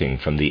resulting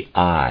from the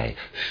I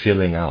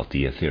filling out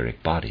the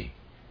etheric body.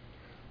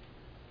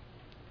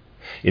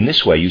 In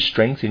this way, you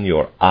strengthen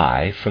your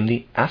I from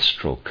the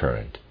astral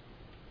current.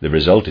 The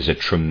result is a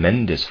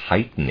tremendous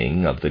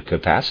heightening of the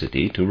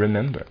capacity to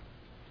remember.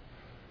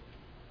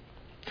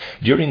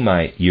 During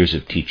my years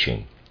of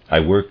teaching, I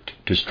worked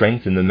to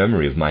strengthen the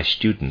memory of my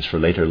students for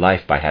later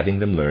life by having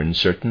them learn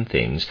certain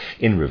things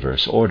in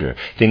reverse order,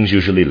 things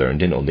usually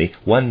learned in only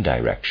one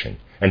direction,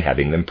 and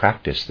having them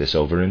practice this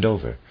over and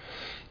over.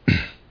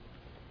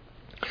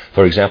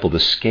 For example, the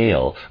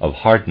scale of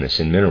hardness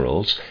in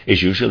minerals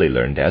is usually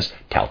learned as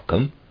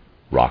talcum,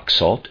 rock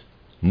salt,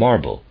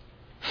 marble,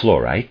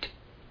 fluorite,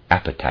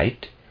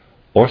 apatite,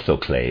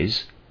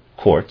 orthoclase,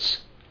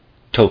 quartz,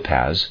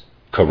 topaz,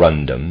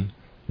 corundum,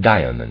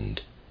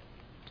 diamond.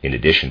 In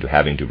addition to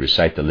having to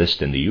recite the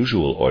list in the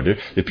usual order,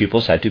 the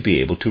pupils had to be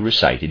able to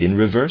recite it in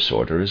reverse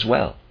order as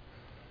well.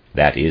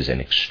 That is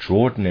an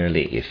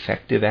extraordinarily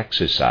effective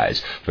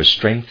exercise for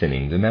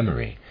strengthening the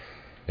memory,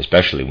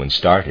 especially when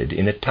started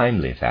in a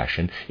timely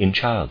fashion in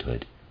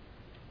childhood.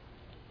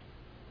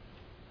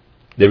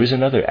 There is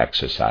another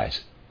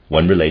exercise,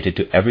 one related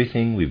to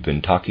everything we've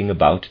been talking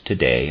about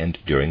today and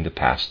during the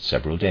past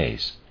several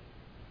days.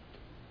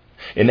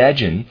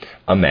 Imagine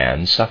a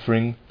man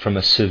suffering from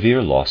a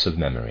severe loss of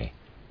memory.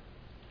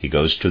 He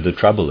goes to the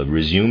trouble of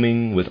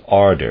resuming with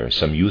ardor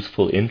some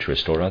youthful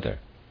interest or other.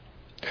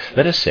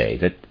 Let us say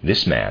that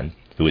this man,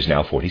 who is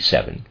now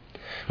 47,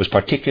 was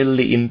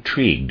particularly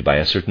intrigued by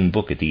a certain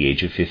book at the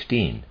age of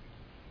 15.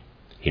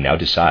 He now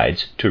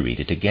decides to read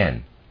it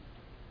again.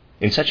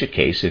 In such a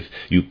case, if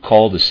you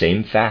call the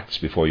same facts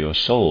before your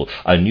soul,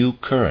 a new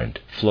current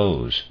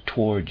flows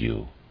toward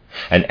you,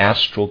 an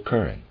astral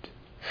current,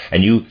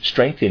 and you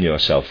strengthen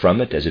yourself from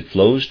it as it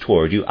flows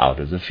toward you out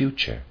of the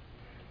future.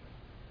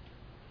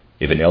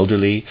 If an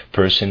elderly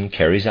person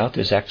carries out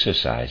this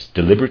exercise,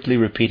 deliberately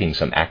repeating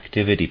some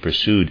activity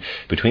pursued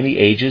between the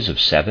ages of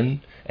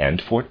 7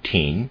 and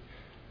 14,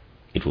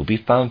 it will be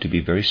found to be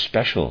a very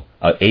special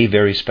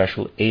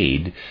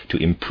aid to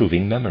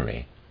improving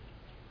memory.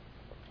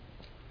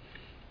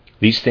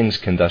 These things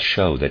can thus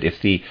show that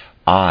if the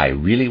I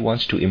really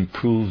wants to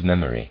improve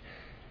memory,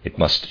 it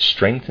must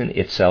strengthen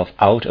itself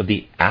out of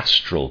the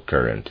astral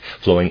current,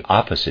 flowing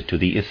opposite to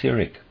the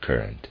etheric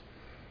current.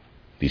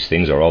 These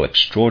things are all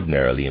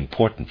extraordinarily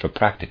important for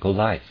practical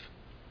life.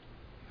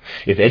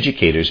 If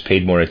educators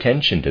paid more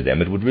attention to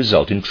them, it would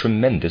result in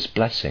tremendous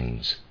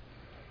blessings.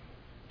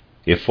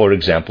 If, for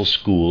example,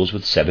 schools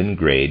with 7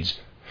 grades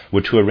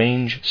were to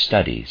arrange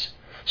studies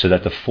so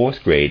that the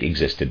 4th grade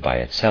existed by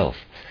itself,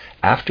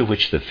 after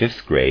which the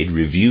 5th grade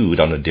reviewed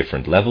on a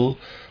different level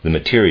the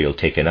material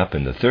taken up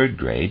in the 3rd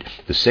grade,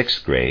 the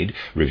 6th grade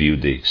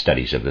reviewed the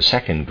studies of the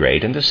 2nd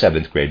grade, and the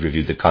 7th grade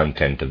reviewed the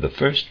content of the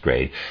 1st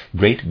grade,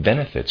 great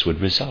benefits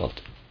would result.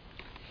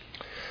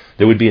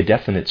 There would be a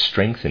definite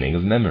strengthening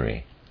of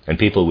memory, and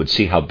people would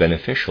see how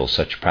beneficial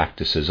such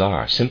practices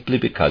are, simply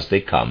because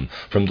they come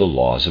from the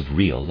laws of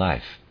real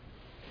life.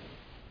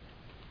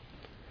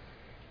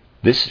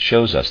 This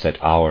shows us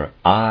that our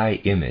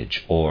I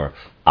image, or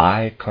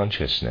I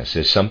consciousness,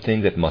 is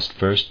something that must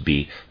first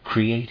be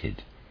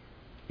created.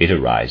 It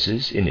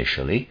arises,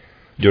 initially,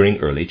 during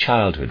early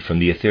childhood from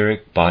the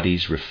etheric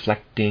bodies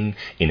reflecting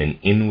in an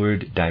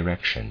inward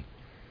direction.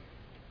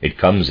 It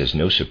comes as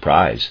no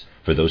surprise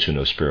for those who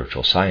know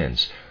spiritual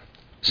science,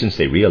 since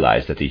they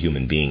realize that the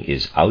human being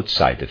is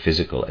outside the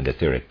physical and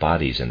etheric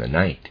bodies in the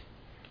night.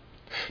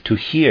 To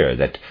hear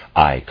that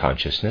I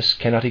consciousness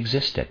cannot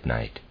exist at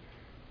night,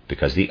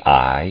 because the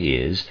I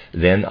is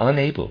then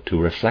unable to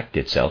reflect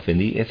itself in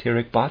the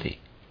etheric body.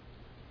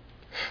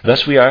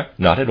 Thus we are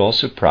not at all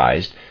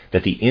surprised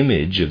that the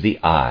image of the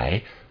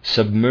I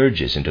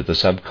submerges into the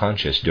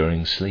subconscious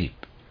during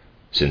sleep,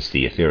 since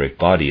the etheric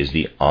body is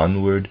the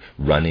onward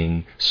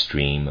running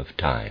stream of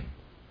time.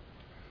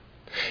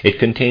 It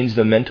contains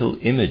the mental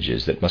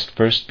images that must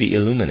first be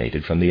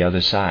illuminated from the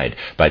other side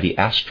by the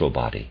astral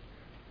body.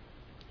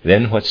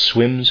 Then what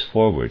swims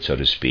forward, so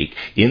to speak,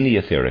 in the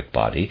etheric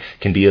body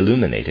can be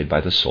illuminated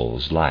by the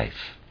soul's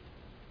life.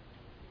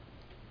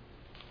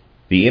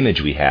 The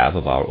image we have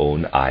of our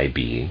own I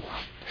being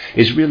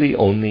is really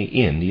only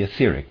in the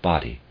etheric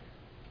body.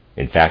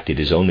 In fact, it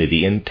is only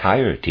the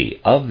entirety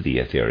of the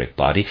etheric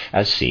body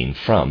as seen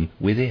from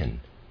within.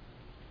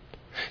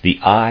 The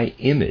I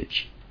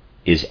image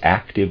is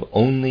active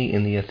only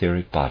in the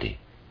etheric body.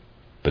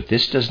 But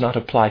this does not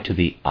apply to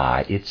the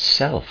I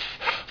itself,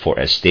 for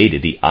as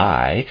stated, the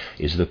I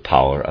is the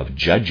power of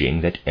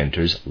judging that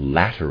enters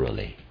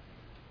laterally.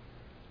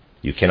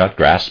 You cannot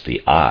grasp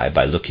the I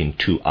by looking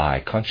to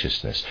I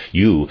consciousness.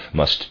 You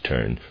must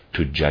turn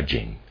to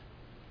judging.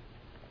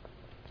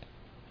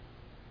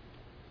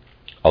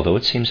 Although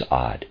it seems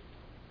odd,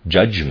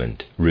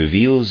 judgment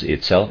reveals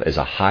itself as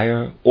a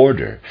higher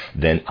order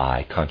than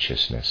I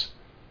consciousness.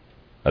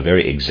 A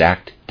very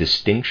exact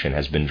distinction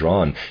has been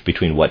drawn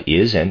between what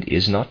is and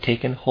is not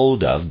taken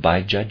hold of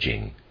by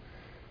judging.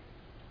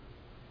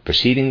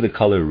 Perceiving the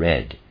color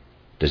red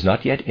does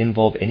not yet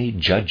involve any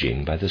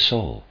judging by the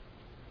soul.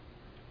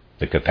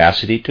 The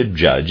capacity to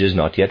judge is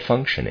not yet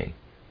functioning.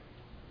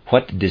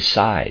 What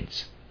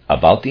decides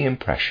about the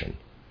impression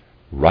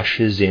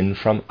rushes in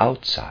from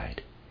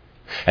outside.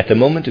 At the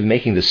moment of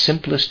making the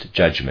simplest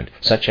judgment,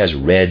 such as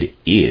red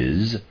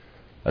is,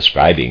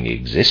 ascribing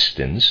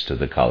existence to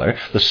the color,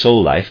 the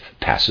soul life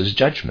passes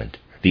judgment.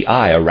 The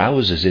I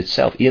arouses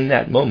itself in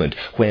that moment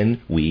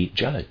when we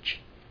judge.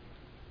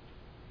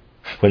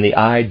 When the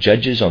I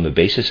judges on the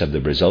basis of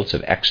the results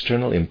of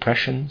external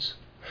impressions,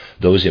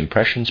 those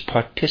impressions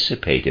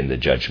participate in the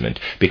judgment,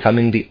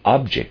 becoming the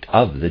object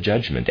of the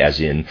judgment, as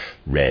in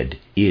red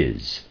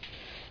is.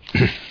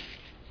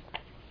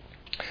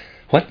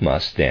 What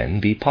must then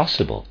be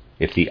possible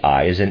if the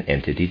I is an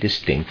entity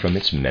distinct from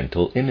its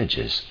mental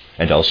images,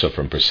 and also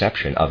from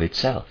perception of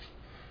itself?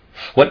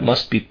 What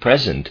must be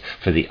present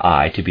for the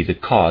I to be the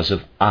cause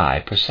of I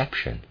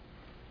perception?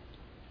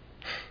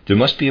 There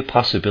must be a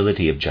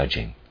possibility of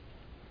judging.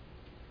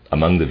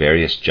 Among the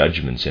various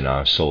judgments in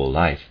our soul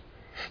life,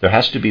 there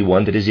has to be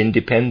one that is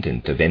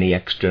independent of any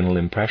external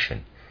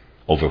impression,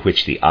 over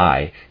which the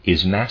I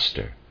is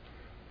master.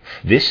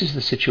 This is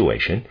the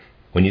situation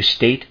when you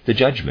state the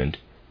judgment,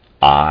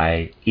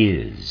 I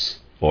is,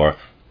 or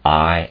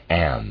I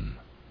am.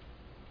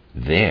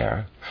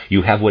 There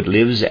you have what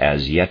lives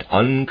as yet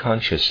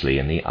unconsciously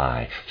in the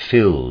I,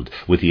 filled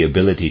with the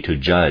ability to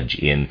judge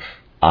in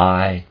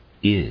I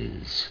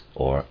is,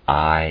 or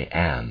I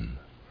am.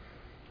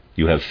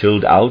 You have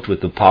filled out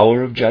with the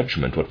power of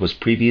judgment what was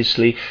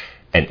previously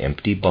an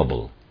empty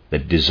bubble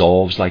that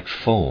dissolves like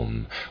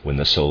foam when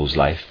the soul's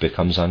life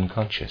becomes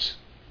unconscious.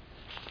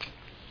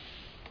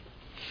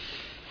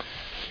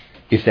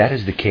 If that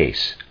is the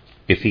case,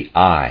 if the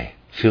I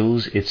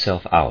fills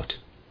itself out,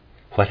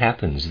 what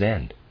happens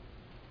then?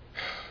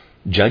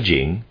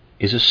 Judging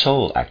is a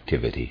soul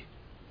activity,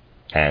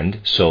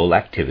 and soul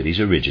activities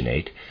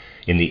originate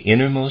in the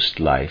innermost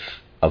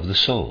life of the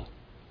soul.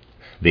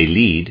 They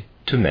lead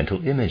to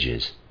mental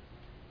images.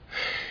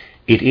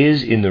 It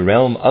is in the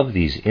realm of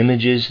these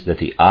images that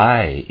the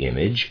I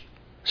image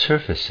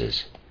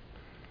surfaces.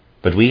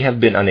 But we have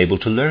been unable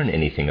to learn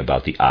anything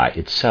about the I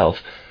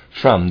itself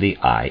from the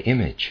I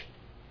image.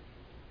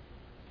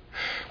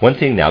 One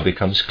thing now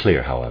becomes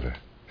clear, however.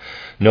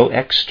 No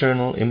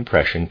external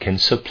impression can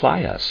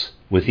supply us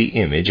with the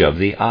image of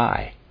the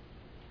I.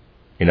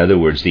 In other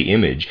words, the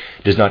image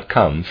does not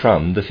come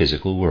from the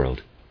physical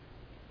world.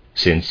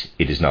 Since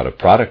it is not a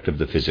product of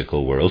the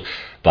physical world,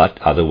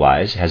 but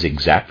otherwise has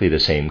exactly the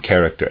same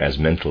character as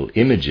mental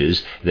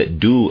images that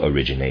do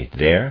originate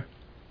there,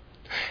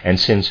 and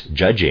since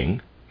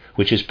judging,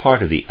 which is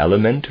part of the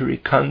elementary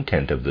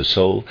content of the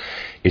soul,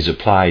 is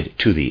applied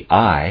to the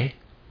I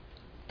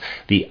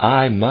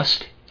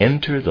must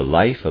enter the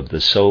life of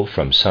the soul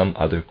from some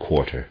other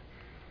quarter.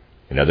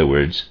 In other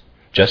words,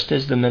 just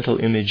as the mental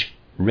image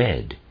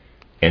red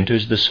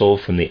enters the soul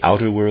from the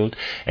outer world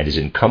and is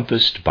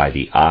encompassed by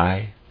the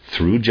I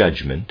through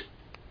judgment,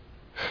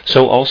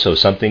 so also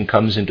something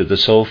comes into the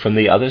soul from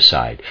the other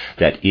side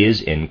that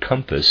is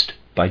encompassed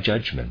by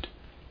judgment.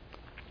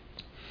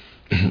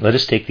 Let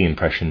us take the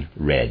impression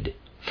red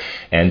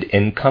and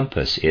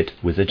encompass it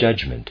with a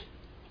judgment.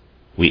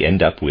 We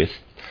end up with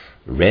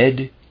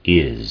red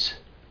is.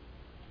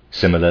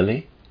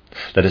 Similarly,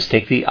 let us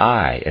take the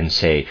I and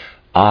say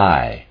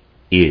I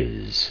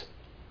is.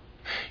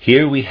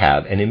 Here we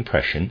have an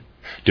impression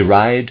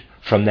derived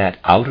from that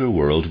outer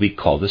world we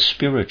call the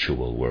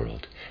spiritual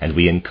world, and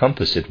we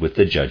encompass it with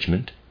the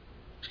judgment.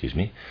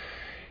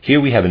 Here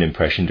we have an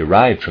impression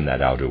derived from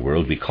that outer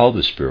world we call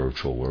the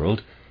spiritual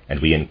world, and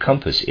we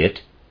encompass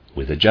it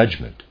with a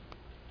judgment.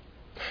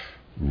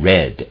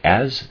 Red,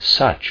 as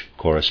such,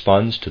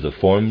 corresponds to the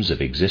forms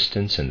of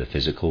existence in the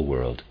physical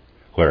world,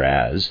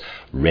 whereas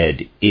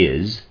red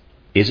is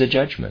a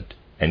judgment,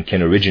 and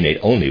can originate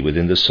only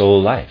within the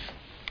soul life.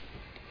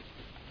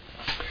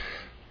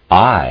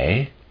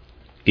 I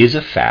is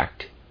a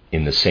fact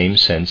in the same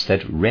sense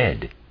that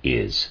red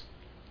is.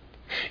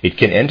 It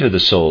can enter the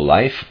soul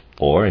life,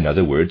 or, in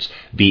other words,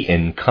 be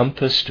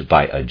encompassed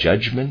by a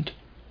judgment,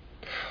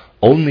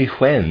 only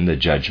when the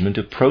judgment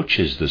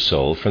approaches the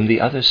soul from the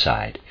other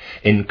side,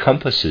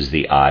 encompasses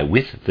the I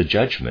with the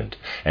judgment,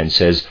 and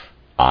says,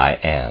 I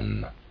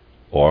am,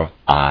 or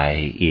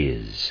I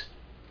is.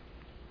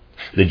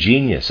 The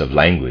genius of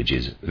language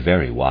is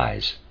very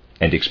wise,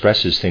 and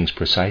expresses things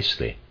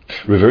precisely,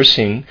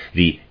 reversing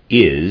the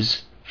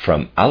is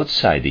from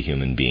outside the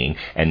human being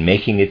and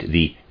making it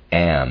the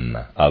am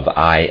of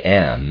I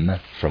am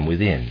from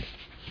within.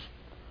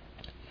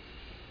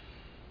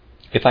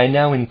 If I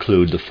now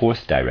include the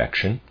fourth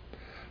direction,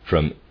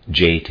 from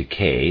J to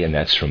K, and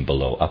that's from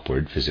below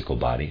upward, physical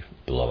body,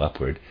 below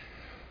upward.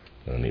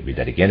 Let me read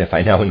that again. If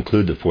I now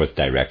include the fourth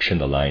direction,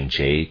 the line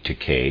J to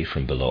K,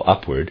 from below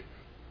upward,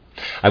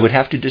 I would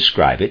have to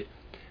describe it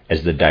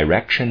as the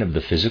direction of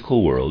the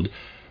physical world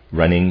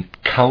running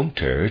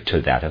counter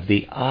to that of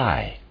the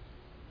I.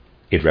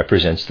 It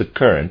represents the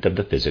current of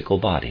the physical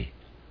body.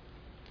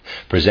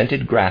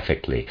 Presented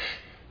graphically,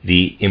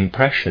 the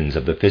impressions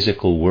of the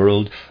physical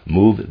world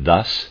move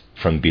thus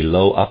from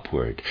below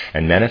upward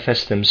and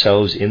manifest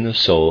themselves in the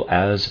soul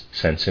as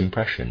sense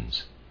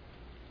impressions.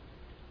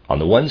 On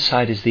the one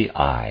side is the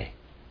I,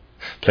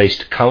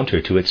 placed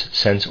counter to its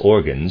sense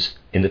organs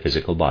in the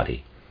physical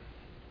body.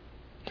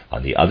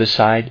 On the other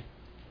side,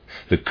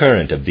 the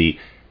current of the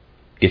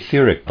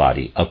etheric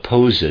body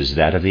opposes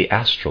that of the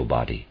astral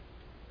body.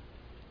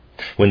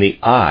 When the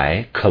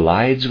I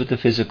collides with the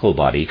physical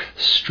body,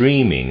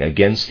 streaming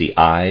against the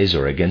eyes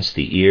or against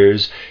the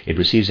ears, it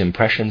receives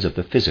impressions of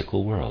the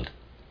physical world.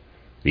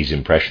 These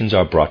impressions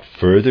are brought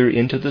further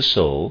into the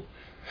soul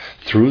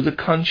through the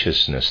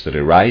consciousness that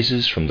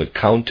arises from the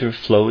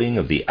counter-flowing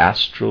of the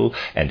astral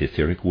and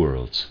etheric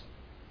worlds.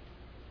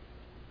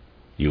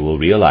 You will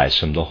realize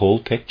from the whole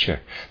picture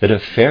that a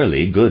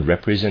fairly good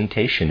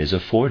representation is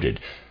afforded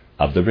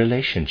of the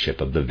relationship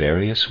of the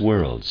various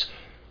worlds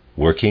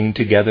working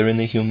together in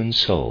the human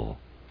soul,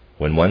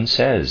 when one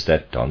says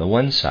that on the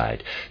one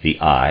side, the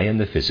I and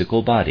the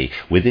physical body,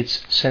 with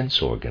its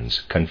sense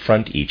organs,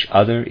 confront each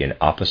other in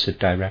opposite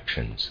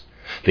directions.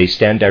 They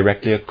stand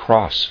directly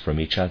across from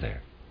each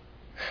other.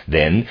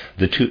 Then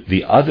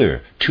the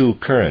other two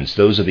currents,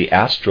 those of the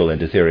astral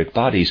and etheric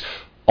bodies,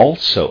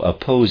 also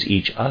oppose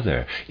each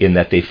other in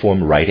that they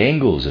form right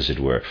angles, as it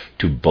were,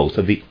 to both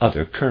of the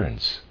other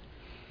currents.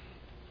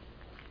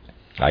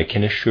 I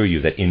can assure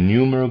you that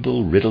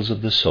innumerable riddles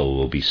of the soul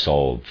will be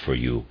solved for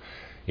you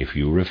if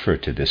you refer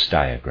to this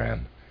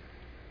diagram.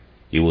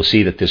 You will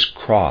see that this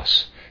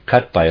cross,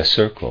 cut by a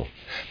circle,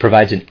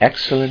 provides an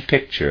excellent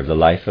picture of the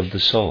life of the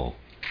soul,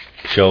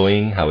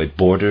 showing how it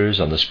borders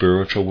on the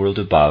spiritual world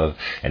above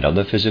and on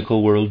the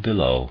physical world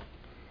below,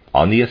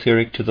 on the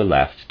etheric to the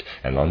left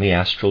and on the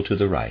astral to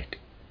the right.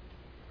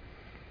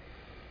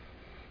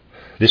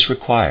 This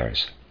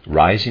requires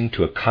rising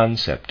to a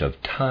concept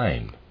of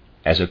time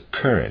as a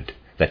current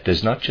that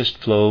does not just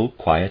flow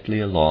quietly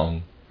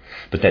along,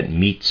 but that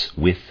meets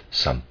with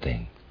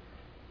something.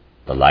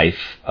 The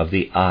life of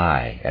the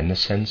I and the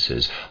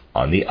senses,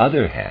 on the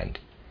other hand,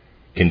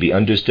 can be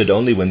understood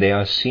only when they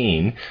are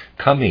seen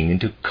coming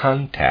into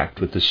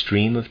contact with the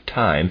stream of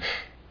time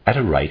at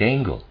a right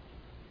angle.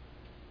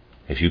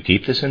 If you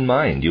keep this in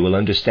mind, you will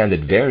understand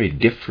that very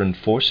different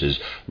forces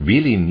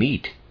really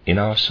meet in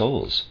our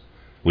souls,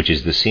 which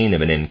is the scene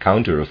of an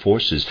encounter of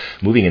forces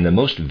moving in the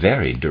most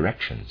varied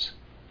directions.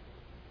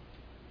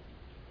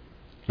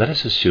 Let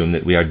us assume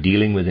that we are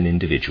dealing with an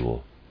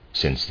individual,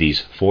 since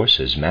these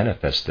forces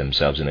manifest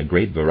themselves in a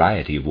great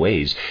variety of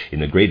ways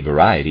in a great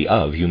variety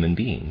of human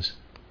beings,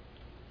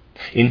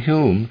 in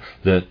whom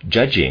the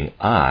judging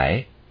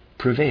I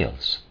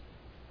prevails.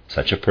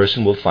 Such a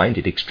person will find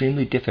it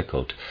extremely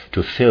difficult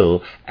to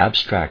fill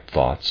abstract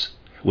thoughts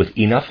with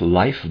enough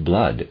life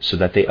blood so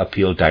that they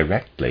appeal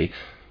directly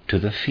to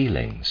the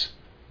feelings.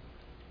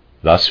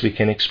 Thus we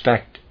can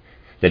expect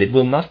that it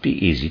will not be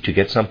easy to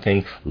get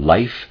something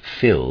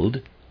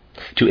life-filled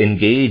to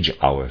engage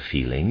our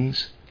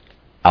feelings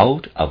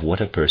out of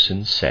what a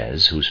person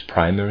says whose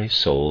primary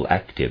soul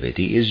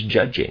activity is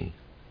judging.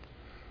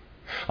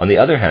 On the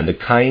other hand, the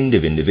kind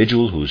of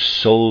individual whose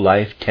soul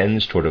life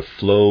tends toward a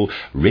flow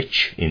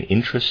rich in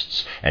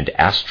interests and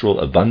astral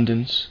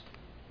abundance,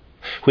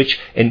 which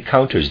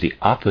encounters the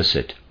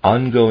opposite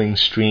ongoing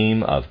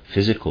stream of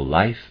physical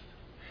life,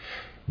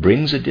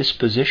 brings a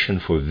disposition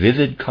for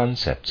vivid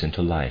concepts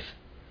into life.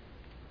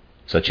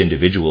 Such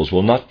individuals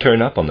will not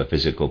turn up on the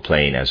physical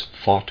plane as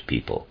thought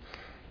people,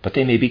 but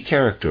they may be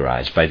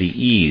characterized by the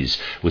ease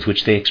with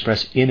which they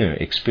express inner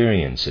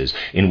experiences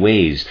in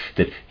ways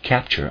that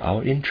capture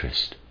our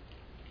interest.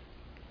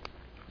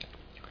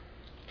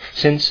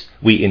 Since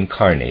we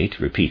incarnate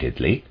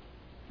repeatedly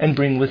and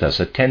bring with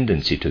us a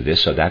tendency to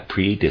this or that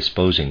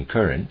predisposing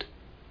current,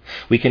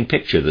 we can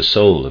picture the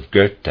soul of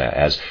Goethe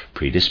as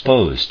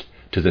predisposed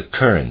to the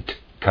current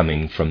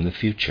coming from the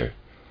future.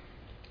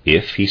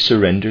 If he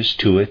surrenders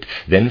to it,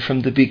 then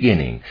from the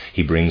beginning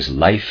he brings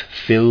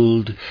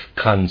life-filled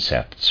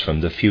concepts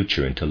from the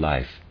future into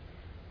life.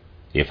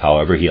 If,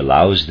 however, he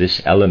allows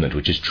this element,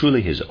 which is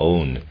truly his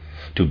own,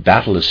 to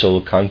battle the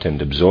soul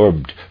content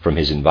absorbed from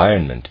his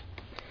environment,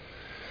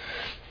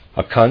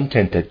 a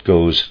content that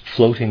goes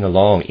floating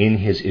along in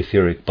his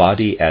etheric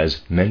body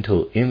as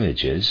mental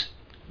images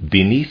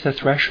beneath the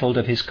threshold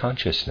of his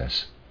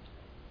consciousness,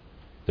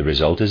 the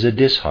result is a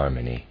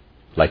disharmony,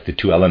 like the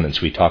two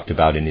elements we talked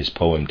about in his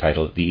poem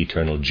titled The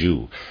Eternal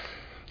Jew,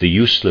 the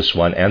useless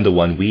one and the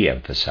one we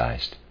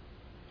emphasized.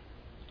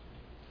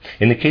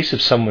 In the case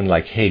of someone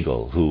like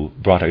Hegel, who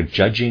brought a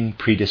judging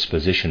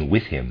predisposition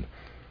with him,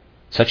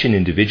 such an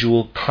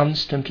individual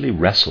constantly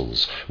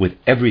wrestles with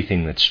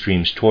everything that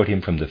streams toward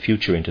him from the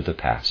future into the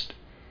past.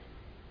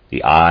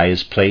 The eye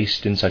is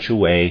placed in such a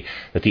way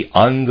that the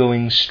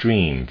ongoing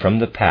stream from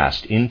the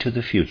past into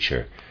the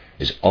future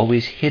is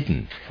always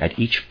hidden at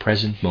each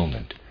present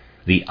moment.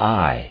 The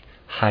eye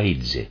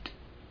hides it,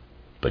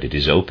 but it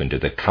is open to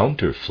the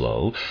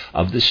counterflow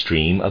of the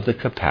stream of the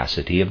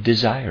capacity of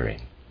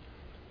desiring.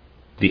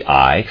 The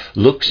eye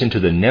looks into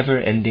the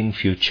never-ending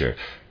future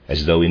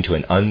as though into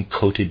an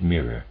uncoated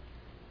mirror.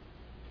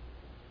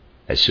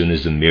 As soon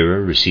as the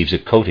mirror receives a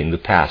coating, the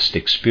past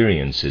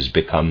experiences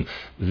become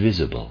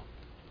visible.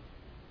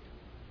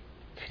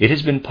 It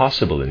has been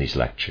possible in these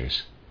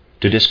lectures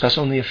to discuss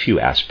only a few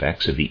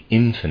aspects of the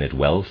infinite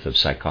wealth of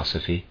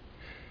psychosophy,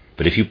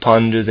 but if you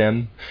ponder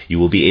them, you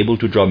will be able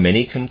to draw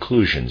many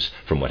conclusions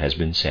from what has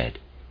been said.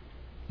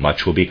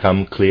 Much will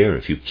become clear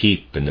if you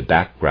keep in the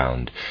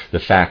background the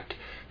fact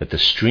that the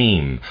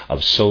stream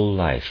of soul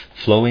life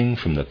flowing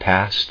from the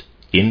past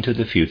into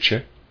the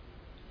future,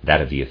 that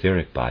of the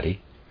etheric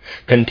body,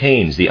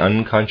 contains the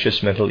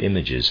unconscious mental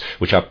images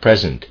which are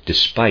present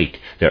despite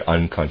their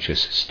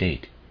unconscious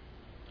state.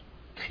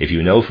 If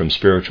you know from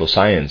spiritual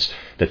science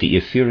that the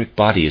etheric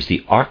body is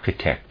the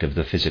architect of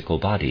the physical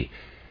body,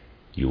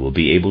 you will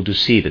be able to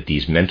see that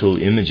these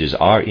mental images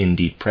are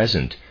indeed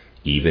present,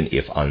 even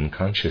if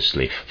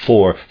unconsciously,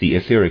 for the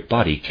etheric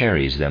body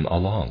carries them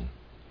along.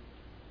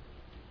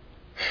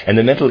 And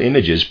the mental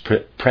images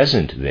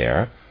present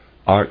there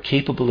are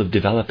capable of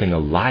developing a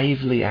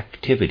lively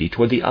activity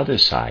toward the other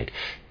side,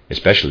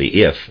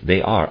 especially if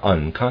they are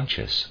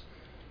unconscious.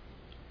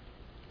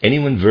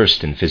 Anyone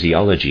versed in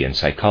physiology and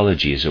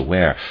psychology is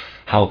aware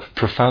how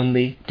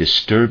profoundly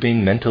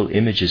disturbing mental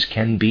images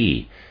can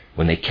be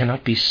when they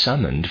cannot be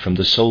summoned from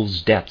the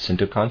soul's depths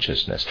into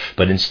consciousness,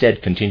 but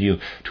instead continue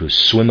to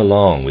swim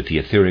along with the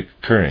etheric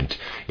current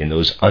in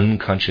those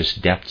unconscious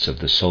depths of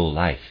the soul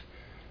life.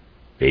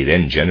 They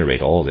then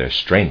generate all their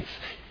strength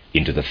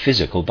into the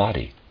physical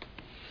body.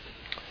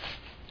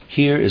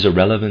 Here is a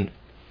relevant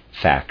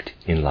fact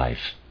in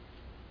life.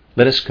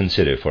 Let us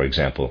consider, for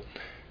example,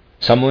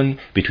 someone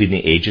between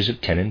the ages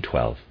of 10 and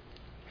 12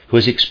 who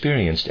has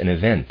experienced an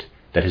event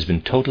that has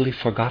been totally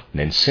forgotten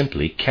and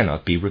simply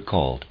cannot be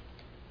recalled.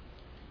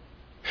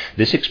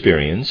 This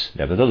experience,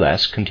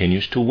 nevertheless,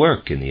 continues to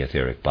work in the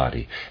etheric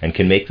body and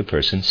can make the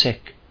person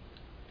sick.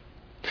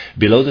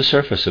 Below the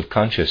surface of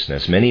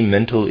consciousness, many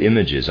mental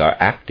images are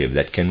active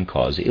that can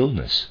cause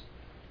illness.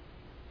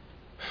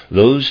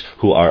 Those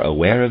who are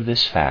aware of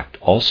this fact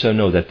also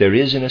know that there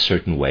is, in a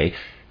certain way,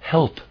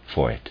 help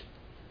for it.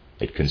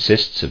 It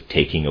consists of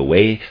taking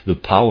away the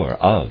power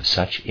of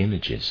such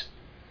images.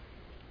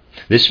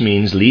 This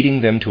means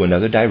leading them to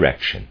another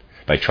direction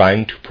by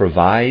trying to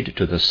provide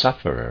to the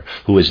sufferer,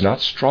 who is not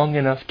strong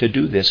enough to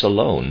do this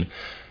alone,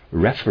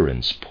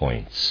 reference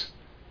points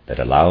that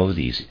allow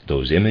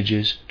those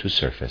images to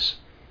surface.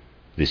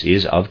 This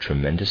is of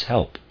tremendous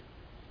help.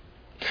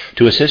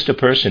 To assist a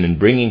person in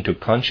bringing to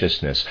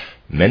consciousness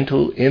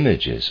mental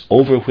images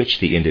over which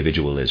the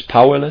individual is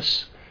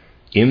powerless,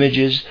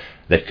 images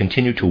that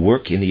continue to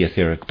work in the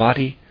etheric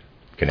body,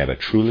 can have a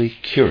truly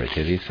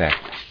curative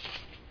effect.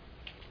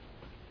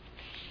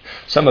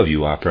 Some of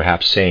you are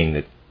perhaps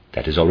saying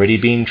that is already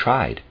being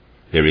tried.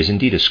 There is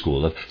indeed a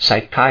school of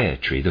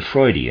psychiatry, the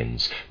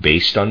Freudians,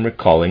 based on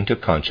recalling to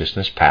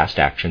consciousness past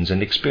actions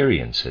and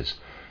experiences.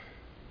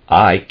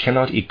 I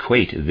cannot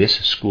equate this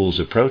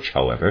school's approach,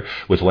 however,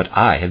 with what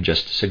I have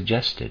just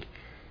suggested,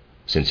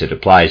 since it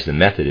applies the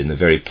method in the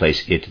very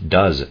place it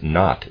does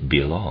not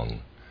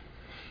belong.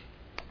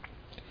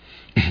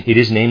 It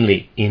is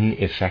namely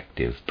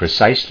ineffective,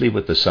 precisely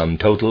with the sum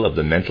total of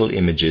the mental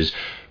images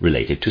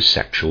related to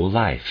sexual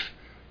life.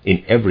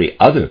 In every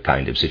other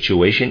kind of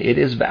situation it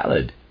is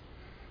valid.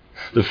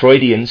 The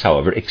Freudians,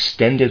 however,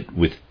 extended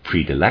with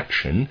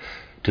predilection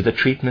to the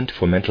treatment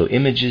for mental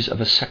images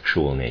of a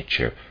sexual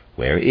nature,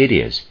 where it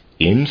is,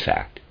 in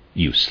fact,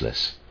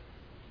 useless.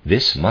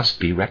 This must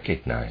be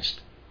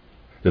recognized.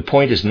 The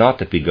point is not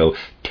that we go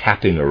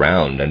tapping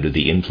around under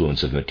the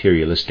influence of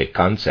materialistic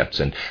concepts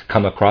and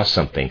come across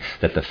something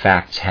that the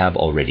facts have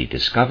already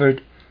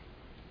discovered,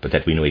 but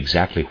that we know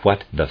exactly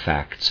what the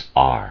facts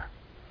are.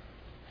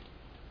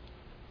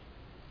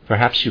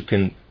 Perhaps you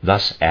can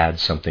thus add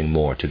something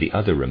more to the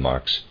other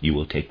remarks you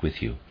will take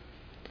with you.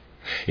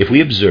 If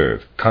we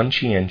observe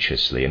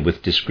conscientiously and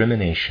with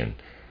discrimination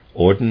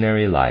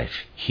ordinary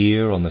life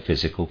here on the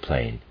physical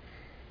plane,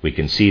 we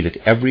can see that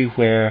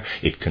everywhere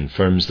it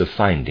confirms the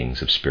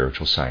findings of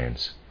spiritual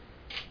science.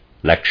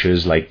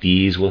 Lectures like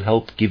these will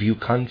help give you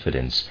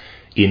confidence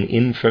in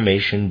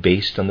information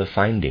based on the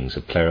findings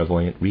of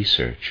clairvoyant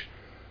research,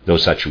 though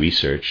such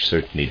research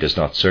certainly does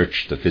not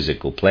search the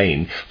physical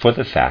plane for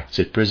the facts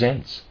it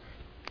presents.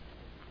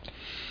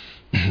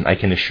 I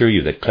can assure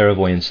you that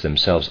clairvoyants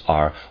themselves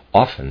are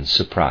often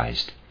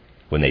surprised,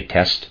 when they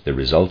test the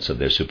results of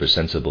their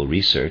supersensible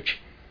research,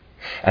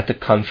 at the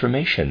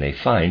confirmation they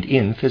find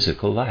in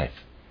physical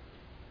life.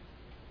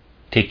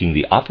 taking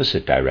the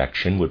opposite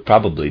direction would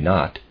probably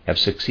not have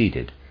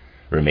succeeded.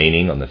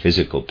 Remaining on the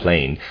physical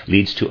plane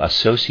leads to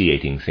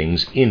associating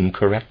things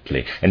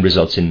incorrectly and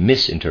results in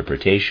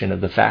misinterpretation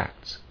of the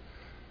facts.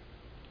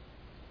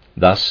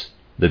 Thus,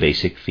 the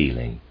basic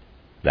feeling,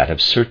 that of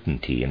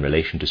certainty in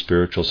relation to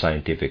spiritual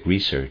scientific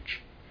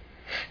research,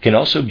 can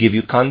also give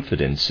you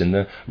confidence in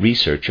the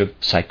research of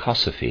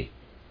psychosophy.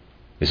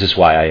 This is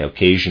why I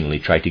occasionally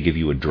try to give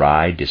you a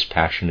dry,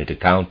 dispassionate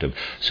account of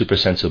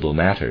supersensible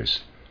matters,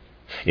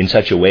 in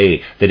such a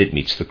way that it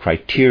meets the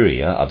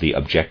criteria of the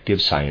objective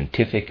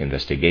scientific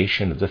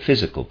investigation of the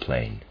physical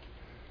plane.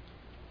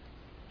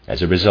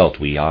 As a result,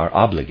 we are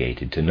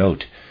obligated to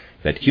note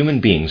that human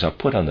beings are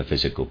put on the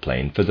physical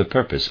plane for the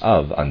purpose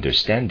of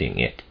understanding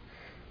it.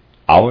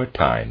 Our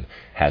time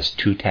has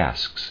two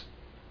tasks.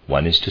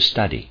 One is to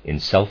study, in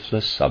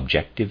selfless,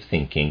 objective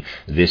thinking,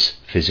 this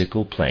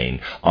physical plane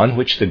on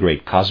which the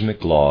great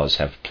cosmic laws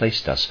have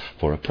placed us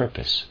for a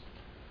purpose.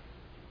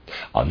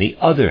 On the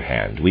other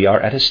hand, we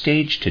are at a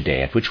stage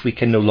today at which we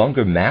can no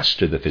longer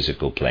master the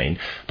physical plane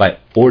by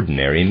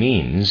ordinary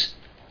means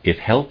if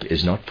help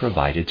is not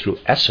provided through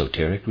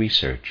esoteric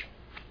research.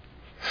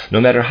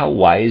 No matter how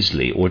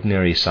wisely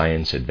ordinary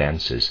science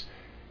advances,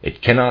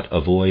 it cannot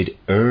avoid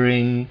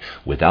erring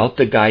without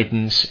the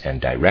guidance and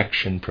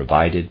direction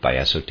provided by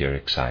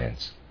esoteric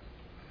science.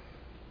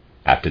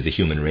 After the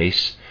human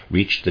race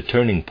reached the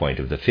turning point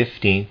of the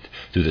 15th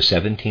through the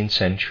 17th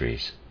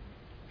centuries,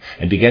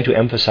 and began to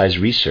emphasize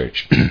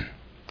research,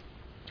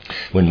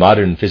 when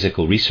modern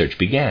physical research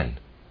began,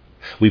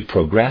 we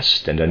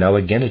progressed and are now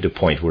again at a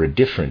point where a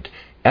different,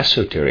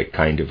 esoteric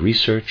kind of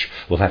research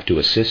will have to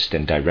assist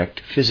and direct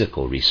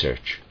physical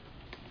research.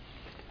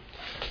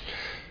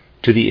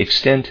 To the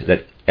extent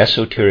that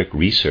esoteric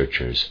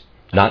researchers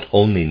not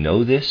only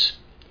know this,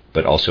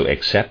 but also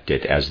accept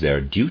it as their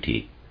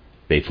duty,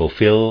 they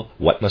fulfill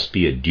what must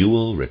be a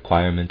dual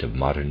requirement of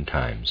modern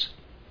times.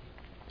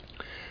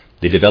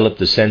 They develop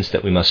the sense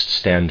that we must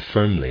stand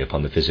firmly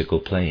upon the physical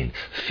plane,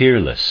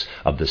 fearless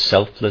of the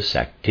selfless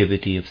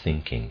activity of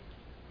thinking.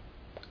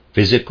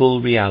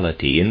 Physical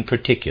reality, in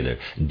particular,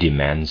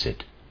 demands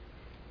it.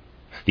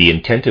 The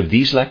intent of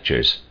these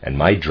lectures and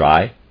my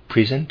dry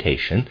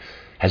presentation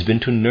has been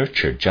to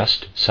nurture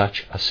just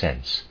such a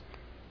sense.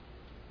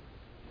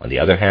 On the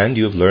other hand,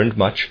 you have learned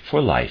much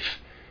for life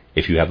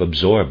if you have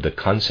absorbed the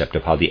concept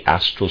of how the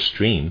astral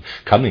stream,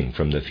 coming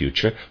from the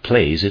future,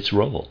 plays its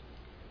role.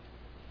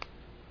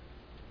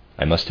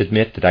 I must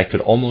admit that I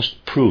could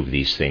almost prove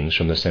these things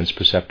from the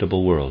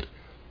sense-perceptible world.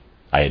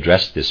 I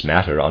addressed this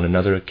matter on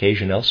another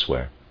occasion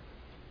elsewhere.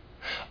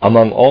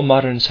 Among all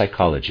modern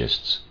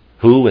psychologists,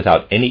 who,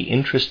 without any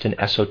interest in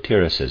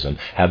esotericism,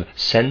 have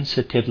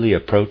sensitively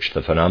approached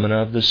the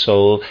phenomena of the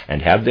soul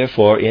and have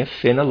therefore,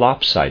 if in a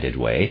lopsided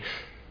way,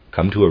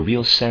 come to a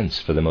real sense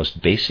for the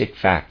most basic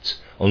facts,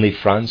 only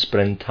Franz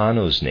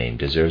Brentano's name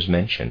deserves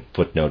mention.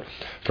 Footnote: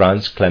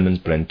 Franz Clemens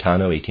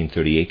Brentano,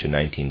 1838 to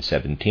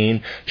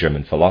 1917,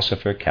 German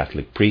philosopher,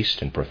 Catholic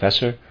priest, and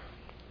professor.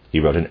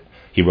 He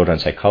wrote on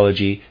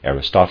psychology,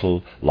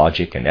 Aristotle,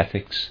 logic, and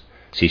ethics.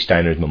 See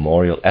Steiner's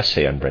memorial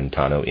essay on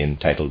Brentano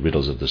entitled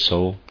Riddles of the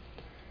Soul.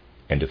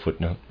 End of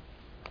footnote.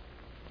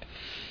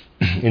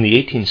 In the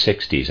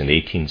 1860s and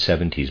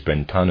 1870s,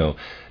 Brentano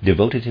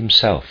devoted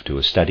himself to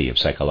a study of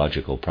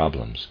psychological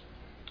problems.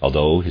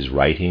 Although his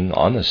writing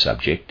on the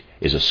subject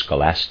is a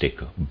scholastic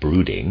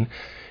brooding,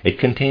 it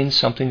contains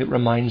something that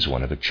reminds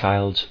one of a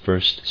child's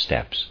first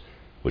steps,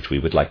 which we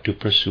would like to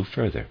pursue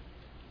further.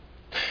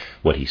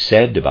 What he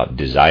said about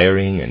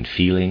desiring and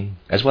feeling,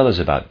 as well as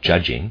about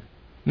judging,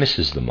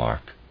 misses the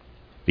mark.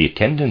 The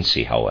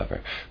tendency,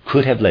 however,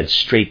 could have led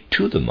straight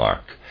to the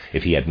mark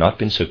if he had not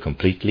been so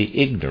completely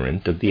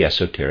ignorant of the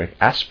esoteric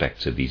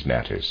aspects of these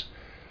matters.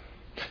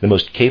 The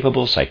most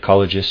capable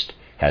psychologist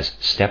has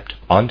stepped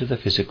onto the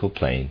physical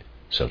plane,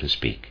 so to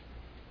speak.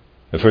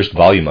 The first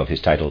volume of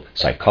his title,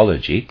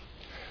 Psychology,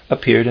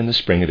 appeared in the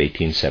spring of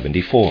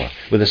 1874,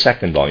 with a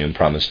second volume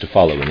promised to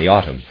follow in the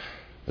autumn.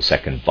 The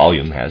second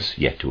volume has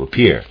yet to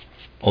appear.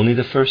 Only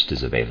the first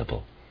is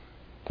available.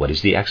 What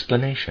is the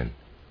explanation?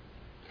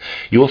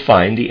 You will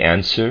find the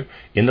answer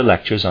in the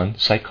lectures on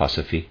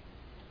psychosophy.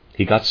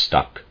 He got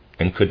stuck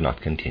and could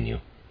not continue.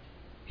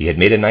 He had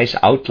made a nice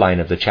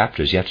outline of the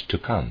chapters yet to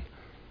come.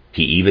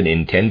 He even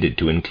intended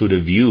to include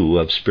a view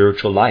of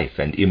spiritual life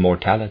and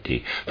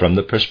immortality from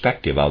the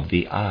perspective of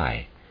the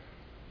I.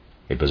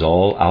 It was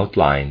all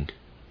outlined,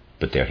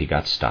 but there he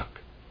got stuck.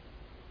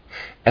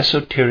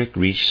 Esoteric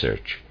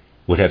research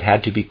would have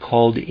had to be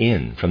called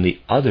in from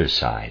the other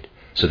side,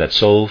 so that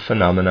soul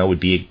phenomena would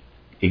be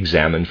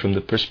examined from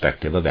the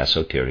perspective of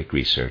esoteric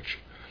research.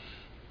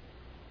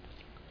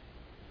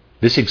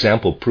 This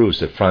example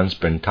proves that Franz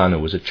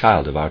Brentano was a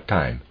child of our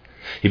time.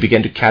 He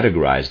began to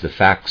categorize the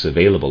facts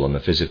available on the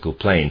physical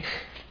plane,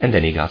 and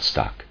then he got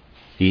stuck.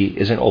 He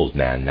is an old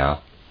man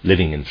now,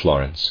 living in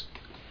Florence.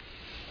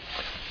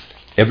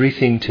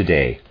 Everything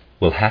today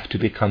will have to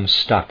become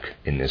stuck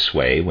in this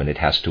way when it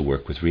has to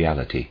work with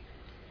reality.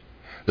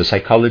 The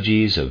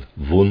psychologies of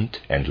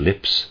Wundt and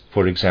Lips,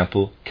 for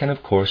example, can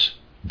of course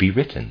be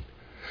written,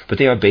 but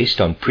they are based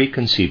on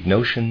preconceived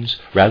notions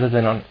rather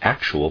than on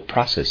actual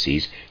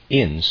processes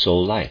in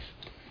soul life.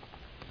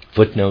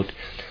 Footnote,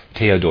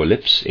 Theodor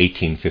Lipps,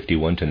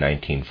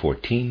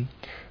 1851-1914,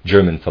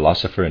 German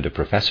philosopher and a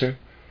professor.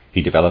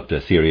 He developed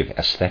a theory of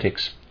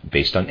aesthetics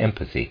based on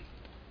empathy.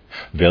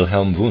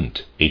 Wilhelm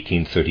Wundt,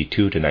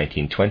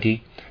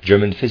 1832-1920,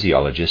 German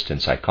physiologist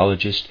and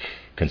psychologist,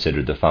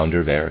 considered the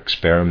founder of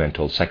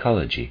experimental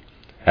psychology.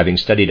 Having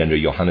studied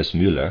under Johannes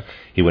Müller,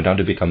 he went on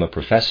to become a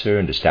professor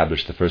and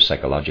established the first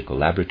psychological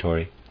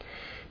laboratory.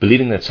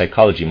 Believing that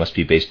psychology must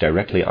be based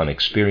directly on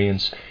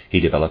experience, he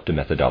developed a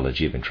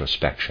methodology of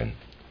introspection.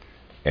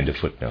 End of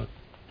footnote.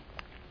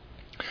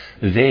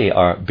 They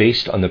are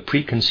based on the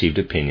preconceived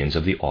opinions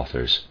of the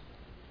authors.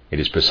 It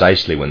is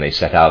precisely when they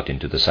set out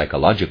into the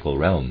psychological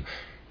realm,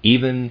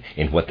 even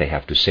in what they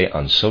have to say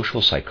on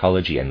social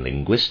psychology and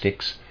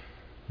linguistics,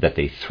 that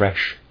they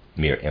thresh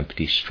mere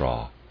empty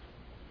straw.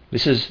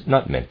 This is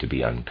not meant to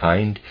be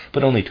unkind,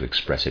 but only to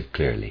express it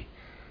clearly.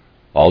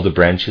 All the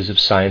branches of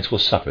science will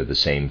suffer the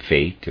same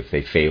fate if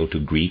they fail to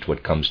greet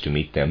what comes to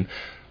meet them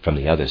from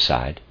the other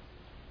side.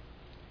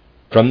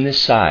 From this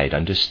side,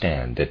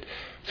 understand that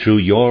through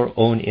your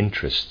own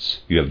interests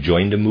you have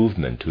joined a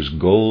movement whose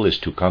goal is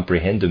to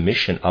comprehend the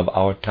mission of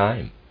our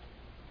time.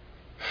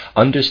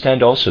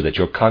 Understand also that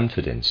your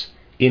confidence,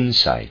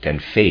 insight,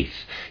 and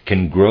faith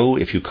can grow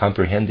if you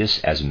comprehend this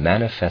as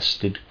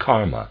manifested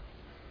karma.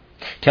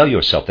 Tell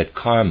yourself that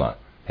karma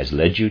has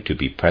led you to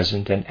be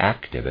present and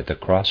active at the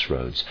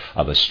crossroads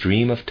of a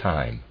stream of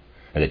time,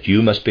 and that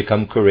you must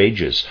become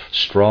courageous,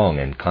 strong,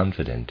 and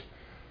confident.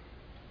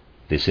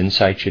 This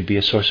insight should be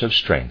a source of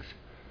strength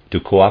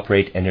to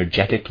cooperate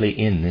energetically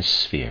in this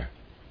sphere.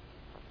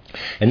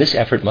 And this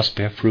effort must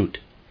bear fruit,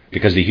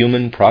 because the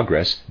human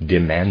progress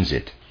demands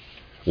it.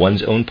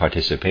 One's own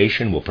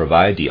participation will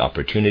provide the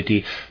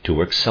opportunity to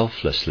work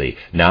selflessly,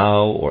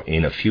 now or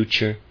in a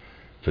future,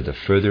 for the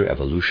further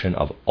evolution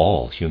of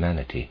all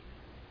humanity.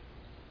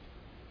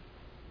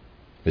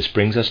 This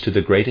brings us to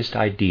the greatest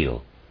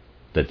ideal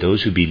that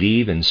those who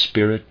believe in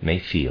spirit may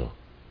feel.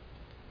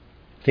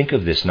 Think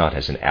of this not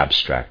as an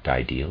abstract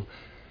ideal,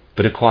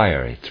 but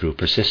acquire it through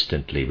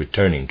persistently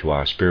returning to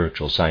our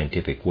spiritual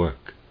scientific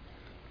work.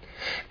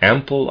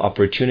 Ample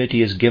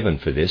opportunity is given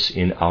for this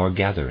in our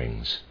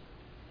gatherings.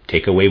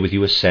 Take away with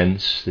you a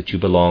sense that you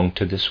belong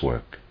to this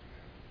work.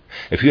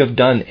 If you have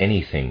done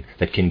anything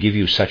that can give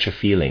you such a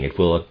feeling, it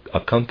will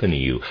accompany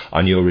you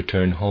on your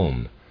return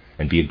home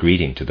and be a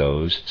greeting to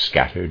those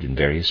scattered in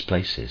various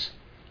places.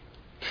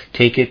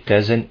 Take it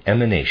as an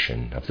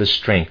emanation of the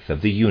strength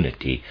of the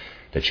unity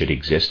that should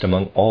exist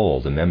among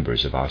all the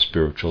members of our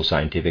spiritual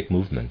scientific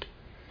movement.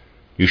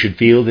 You should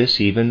feel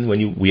this even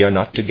when we are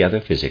not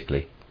together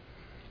physically.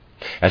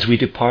 As we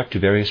depart to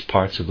various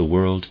parts of the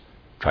world,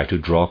 try to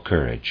draw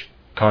courage,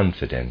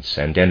 confidence,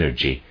 and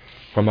energy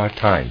from our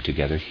time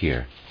together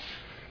here.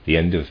 The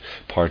end of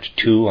part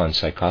 2 on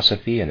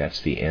psychosophy, and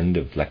that's the end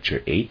of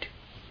lecture 8.